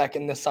quarterback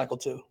in this cycle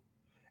too.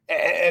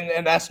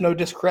 And that's no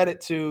discredit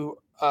to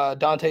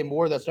Dante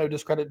Moore. That's no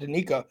discredit to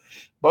Nico.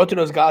 Both of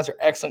those guys are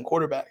excellent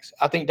quarterbacks.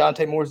 I think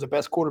Dante Moore is the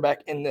best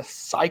quarterback in this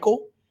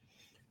cycle.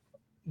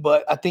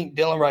 But I think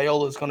Dylan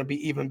Raiola is going to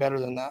be even better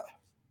than that.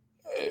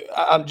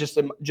 I'm just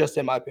in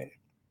my opinion.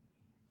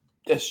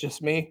 That's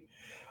just me.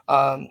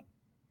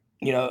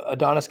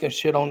 Adonis can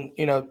shit on,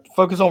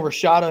 focus on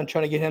Rashada and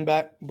trying to get him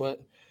back.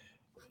 But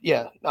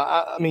yeah,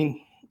 I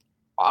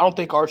don't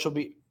think Arch will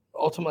be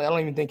ultimately. I don't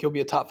even think he'll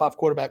be a top 5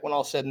 quarterback when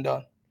all's said and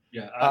done.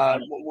 Yeah.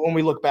 When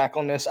we look back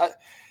on this, I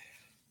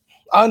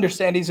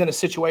understand he's in a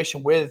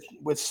situation with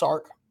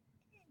Sark,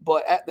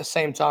 but at the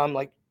same time,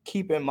 like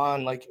keep in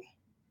mind, like.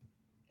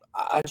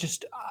 I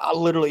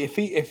literally, if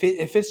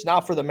it's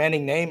not for the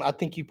Manning name, I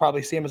think you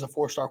probably see him as a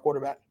 4-star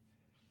quarterback.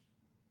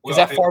 Is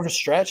that far of a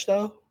stretch,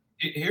 though?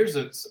 Here's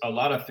a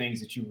lot of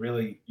things that you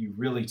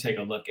really take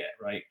a look at,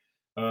 right?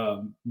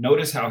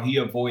 Notice how he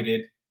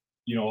avoided,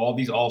 all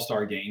these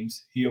all-star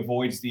games. He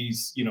avoids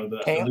these,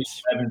 the Elite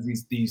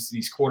Sevens,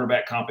 these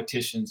quarterback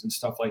competitions and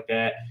stuff like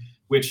that.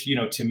 Which,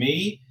 to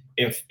me,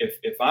 if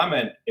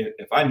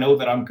I know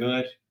that I'm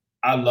good,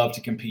 I love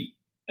to compete.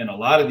 And a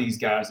lot of these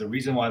guys, the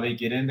reason why they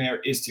get in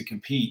there is to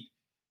compete.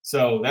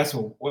 So that's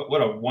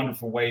what a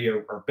wonderful way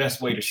or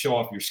best way to show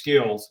off your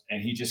skills.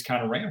 And he just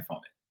kind of ran from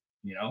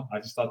it. I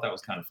just thought that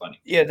was kind of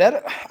funny. Yeah,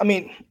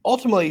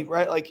 ultimately,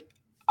 right? Like,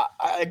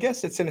 I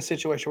guess it's in a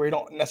situation where you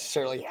don't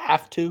necessarily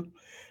have to.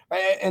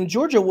 Right? And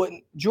Georgia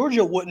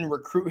wouldn't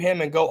recruit him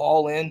and go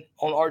all in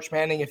on Arch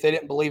Manning if they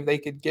didn't believe they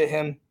could get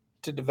him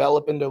to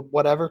develop into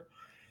whatever.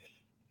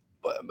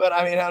 But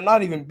I'm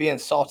not even being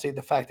salty at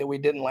the fact that we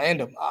didn't land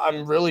him.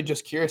 I'm really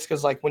just curious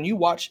because, like, when you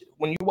watch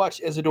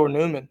Isidore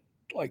Newman,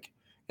 like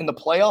in the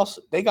playoffs,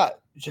 they got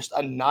just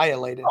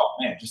annihilated. Oh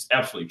man, just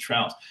absolutely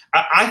trounced.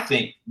 I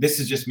think this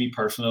is just me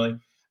personally.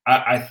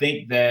 I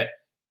think that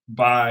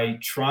by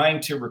trying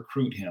to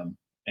recruit him,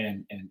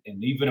 and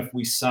even if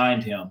we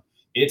signed him,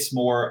 it's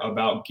more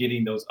about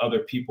getting those other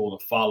people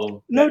to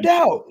follow. No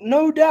doubt,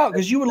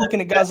 because you were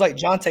looking at guys like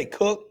Jonte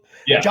Cook.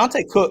 Yeah,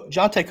 Jonte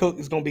Cook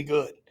is going to be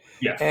good.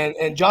 Yeah,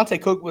 and Jonte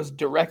Cook was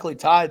directly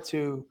tied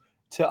to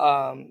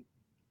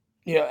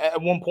at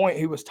one point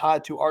he was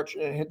tied to Arch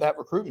and that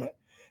recruitment.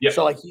 Yeah.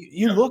 So like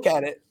you look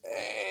at it,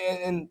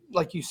 and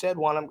like you said,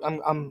 Juan,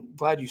 I'm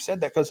glad you said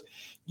that because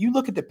you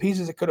look at the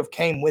pieces that could have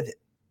came with it.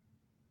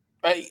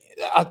 Right?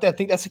 I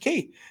think that's the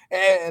key.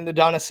 And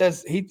Adonis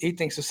says he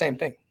thinks the same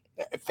thing.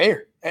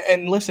 Fair.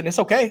 And listen, it's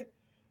okay,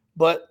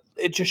 but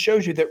it just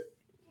shows you that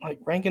like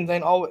rankings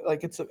ain't always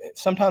like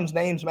sometimes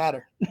names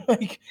matter.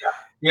 Like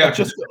Yeah.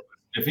 just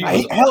If he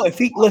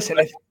was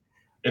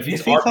if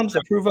he comes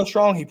to prove us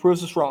wrong, he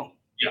proves us wrong.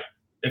 Yeah.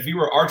 If he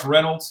were Arch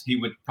Reynolds, he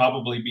would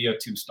probably be a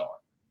 2-star.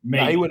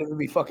 Maybe. Nah, he wouldn't even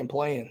be fucking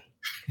playing.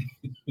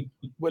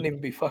 Wouldn't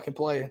even be fucking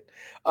playing.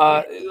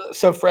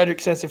 So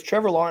Frederick says if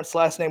Trevor Lawrence's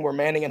last name were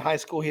Manning in high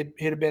school, he'd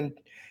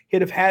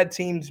have had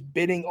teams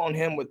bidding on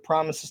him with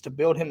promises to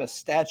build him a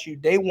statue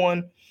day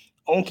one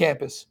on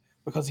campus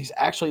because he's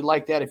actually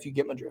like that if you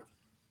get my drift.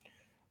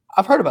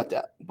 I've heard about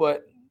that,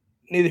 but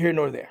neither here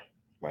nor there,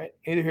 right?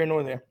 Neither here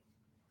nor there.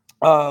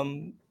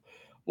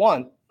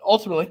 One,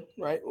 ultimately,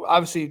 right?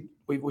 Obviously,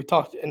 we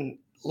talked in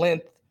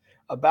length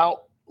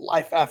about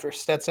life after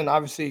Stetson.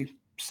 Obviously,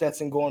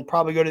 Stetson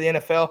probably go to the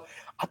NFL.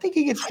 I think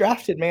he gets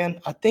drafted, man.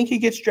 I think he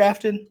gets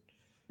drafted.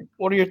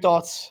 What are your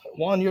thoughts?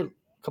 Juan,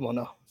 come on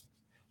now.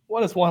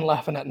 What is Juan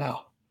laughing at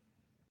now?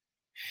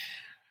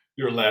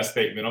 Your last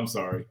statement. I'm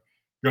sorry.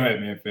 Go ahead,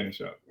 man.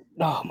 Finish up.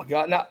 Oh my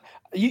God! Now,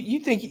 you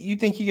think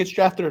he gets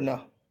drafted or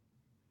no?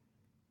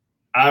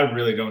 I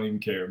really don't even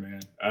care,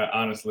 man.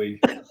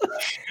 Honestly,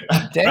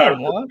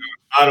 damn, Juan.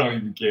 I don't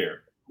even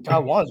care.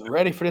 God, Juan's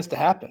ready for this to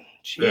happen.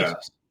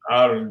 Jesus. Yeah,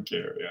 I don't even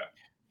care. Yeah.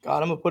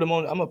 God, I'm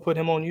gonna put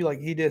him on you like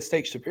he did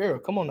Steak Shapiro.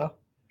 Come on now.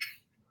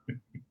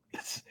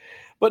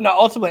 But no,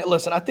 ultimately,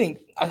 listen. I think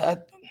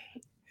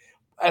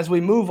as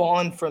we move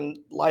on from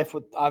life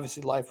with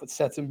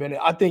Stetson Bennett,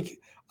 I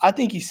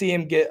think you see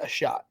him get a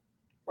shot,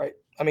 right?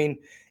 I mean,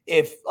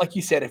 if like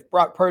you said, if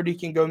Brock Purdy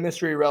can go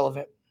mystery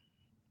relevant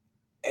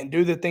and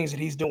do the things that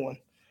he's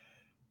doing,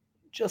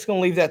 just gonna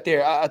leave that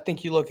there. I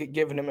think you look at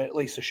giving him at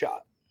least a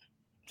shot.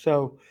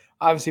 So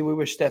obviously, we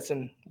wish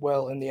Stetson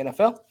well in the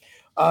NFL.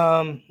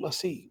 Let's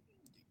see.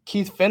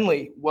 Keith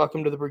Finley,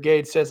 welcome to the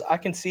brigade, says, I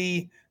can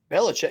see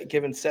Belichick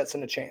giving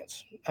Stetson a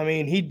chance. I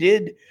mean, he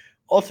did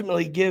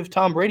ultimately give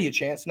Tom Brady a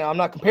chance. Now, I'm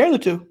not comparing the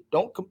two.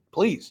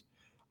 Please.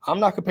 I'm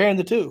not comparing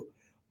the two.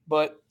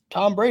 But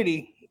Tom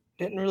Brady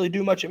didn't really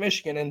do much at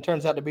Michigan and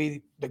turns out to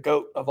be the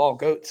GOAT of all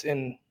GOATs,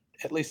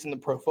 at least in the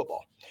pro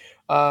football.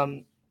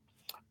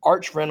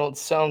 Arch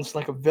Reynolds sounds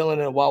like a villain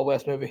in a Wild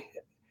West movie.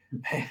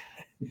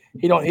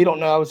 He don't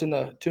know I was in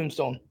the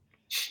Tombstone.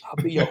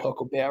 I'll be your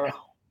Huckleberry Barrel.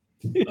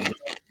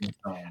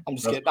 I'm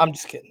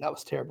just kidding. That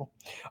was terrible.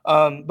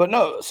 But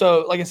no,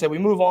 so like I said, we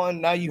move on.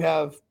 Now you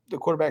have the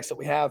quarterbacks that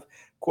we have.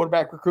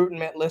 Quarterback recruiting,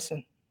 man,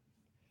 listen.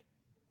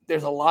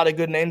 There's a lot of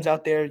good names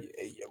out there.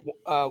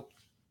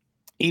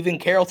 Even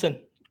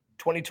Carrollton,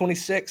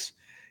 2026.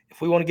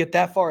 If we want to get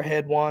that far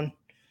ahead, Juan,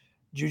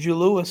 Juju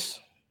Lewis.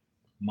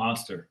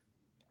 Monster.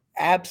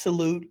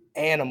 Absolute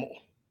animal.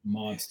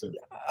 Monster.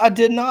 I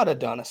did not,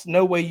 Adonis.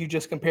 No way you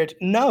just compared.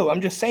 No, I'm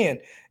just saying.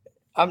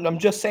 I'm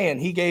just saying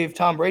he gave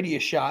Tom Brady a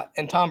shot,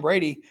 and Tom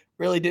Brady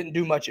really didn't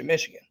do much at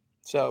Michigan.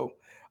 So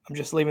I'm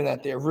just leaving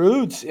that there.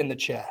 Rude's in the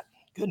chat.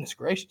 Goodness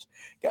gracious.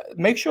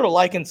 Make sure to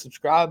like and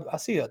subscribe. I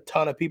see a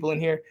ton of people in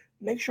here.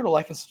 Make sure to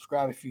like and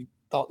subscribe if you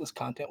thought this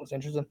content was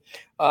interesting.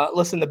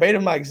 Listen, the bait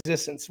of my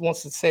existence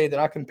wants to say that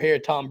I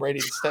compared Tom Brady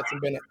to Stetson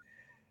Bennett.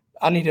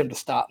 I need him to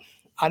stop.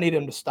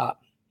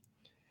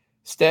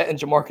 Stet and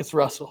Jamarcus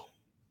Russell.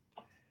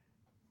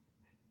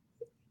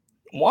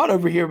 Juan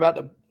over here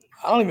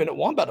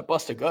Juan about to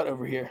bust a gut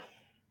over here.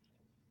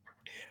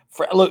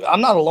 Look,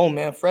 I'm not alone,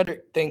 man.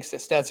 Frederick thinks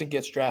that Stetson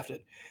gets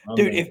drafted.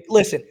 Dude,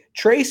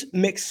 Trace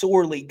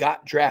McSorley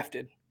got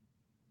drafted.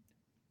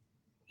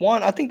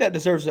 Juan, I think that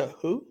deserves a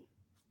who?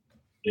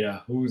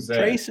 Yeah, who's that?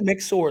 Trace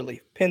McSorley,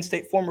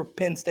 former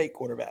Penn State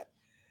quarterback.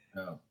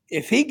 Oh.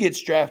 If he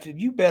gets drafted,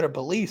 you better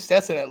believe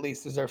Stetson at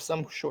least deserves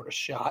some sort of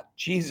shot.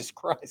 Jesus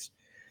Christ.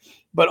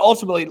 But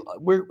ultimately,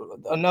 we're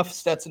enough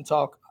Stetson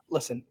talk.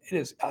 Listen, it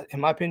is,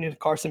 in my opinion,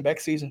 Carson Beck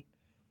season.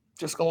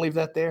 Just going to leave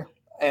that there.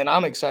 And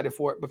I'm excited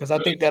for it because I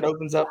think that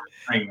opens up.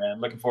 Spring,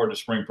 man. Looking forward to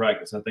spring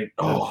practice. I think.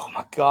 Oh,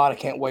 my God. I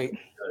can't wait.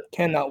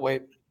 Cannot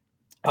wait.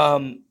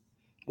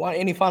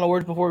 Any final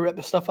words before we wrap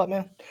this stuff up,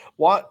 man?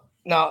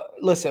 Now,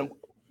 listen,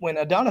 when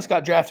Adonis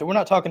got drafted, we're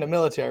not talking to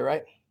military,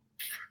 right?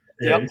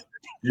 Yeah,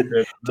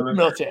 yep.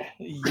 Military.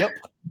 Yep.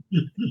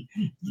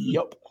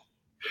 Yep.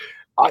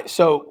 All right,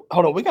 so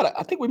hold on.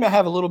 I think we might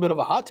have a little bit of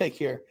a hot take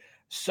here.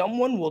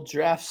 Someone will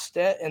draft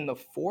Stet in the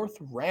 4th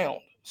round,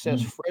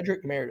 says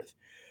Frederick Meredith.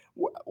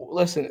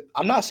 Listen,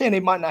 I'm not saying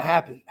it might not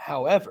happen.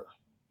 However,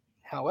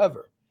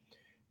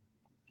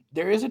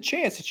 there is a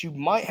chance that you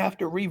might have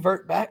to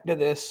revert back to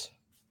this.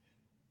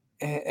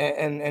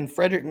 And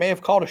Frederick may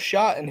have called a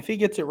shot. And if he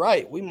gets it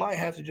right, we might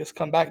have to just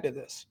come back to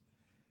this.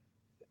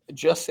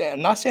 Just saying.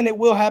 I'm not saying it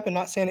will happen,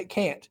 not saying it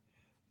can't.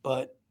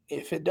 But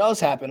if it does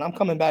happen, I'm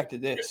coming back to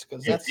this.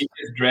 Because if he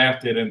gets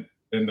drafted in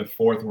the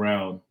 4th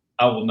round,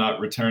 I will not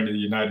return to the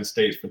United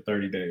States for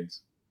 30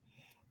 days.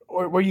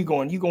 Or where are you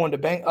going? You going to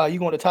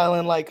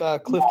Thailand like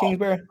Cliff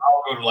Kingsbury?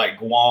 I'll go to like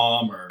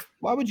Guam or.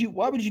 Why would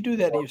you do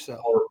that to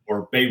yourself?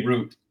 Or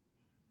Beirut.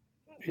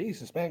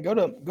 Jesus, man, go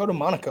to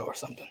Monaco or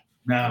something.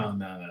 No.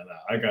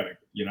 I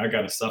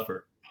gotta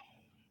suffer.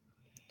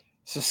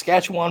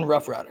 Saskatchewan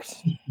Roughriders.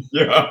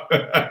 Yeah.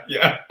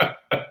 Yeah.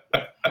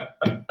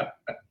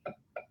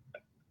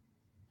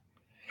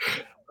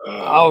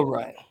 All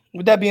right.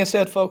 With that being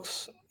said,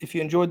 folks, if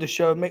you enjoyed the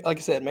show, like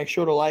I said, make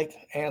sure to like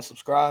and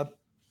subscribe.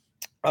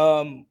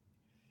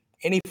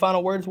 Any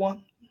final words,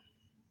 Juan?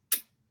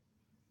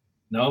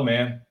 No,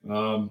 man.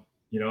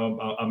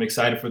 I'm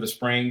excited for the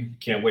spring.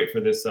 Can't wait for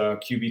this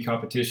QB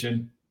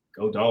competition.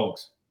 Go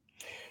Dogs.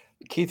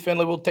 Keith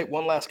Finley will take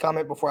one last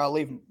comment before I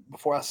leave,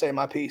 before I say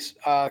my piece.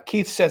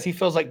 Keith says he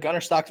feels like Gunnar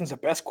Stockton's the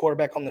best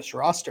quarterback on this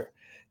roster.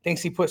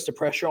 Thinks he puts the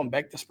pressure on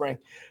Beck this spring.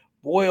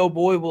 Boy, oh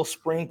boy, will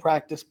spring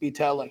practice be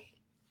telling.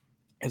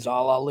 Is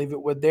all I'll leave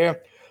it with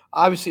there.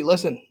 Obviously,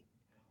 listen,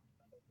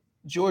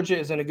 Georgia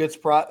is in a good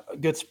spot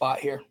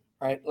here,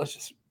 right? Let's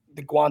just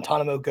the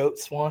Guantanamo goat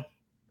Swan.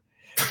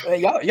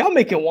 Y'all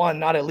making Juan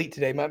not elite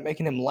today,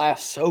 making him laugh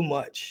so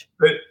much.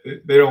 They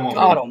don't want.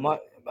 God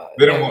almighty.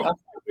 They don't want.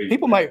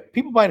 People might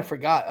have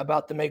forgot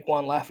about the Make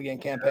Juan Laugh Again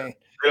campaign.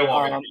 They don't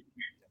want.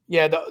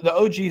 Yeah, the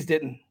OGs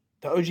didn't.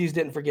 The OGs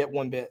didn't forget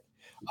one bit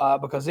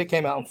because it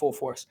came out in full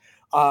force.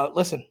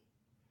 Listen,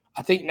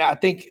 I think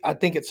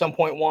at some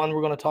point, Juan,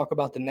 we're going to talk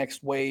about the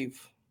next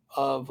wave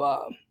of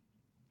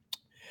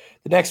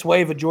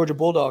Georgia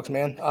Bulldogs,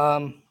 man.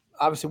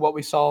 Obviously, what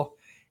we saw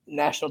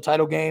national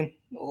title game,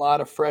 a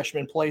lot of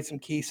freshmen played some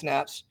key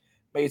snaps,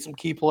 made some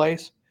key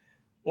plays.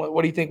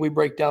 What do you think we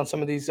break down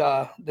some of these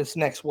this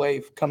next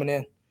wave coming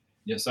in?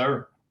 Yes,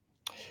 sir.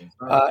 Yes,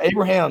 sir.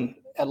 Abraham,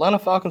 Atlanta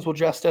Falcons will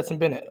draft Stetson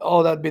Bennett.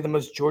 Oh, that'd be the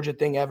most Georgia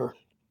thing ever.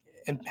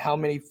 And how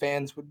many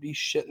fans would be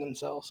shitting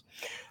themselves?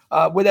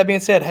 With that being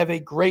said, have a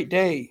great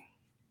day.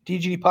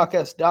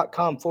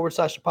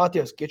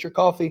 dgdpodcast.com/Tapatios. Get your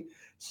coffee.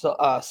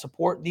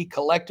 Support the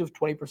collective.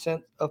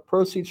 20% of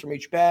proceeds from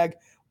each bag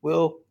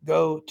will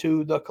go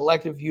to the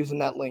collective using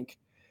that link.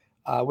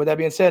 With that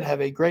being said,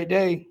 have a great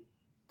day.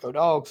 Go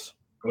Dogs.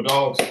 Go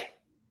Dogs.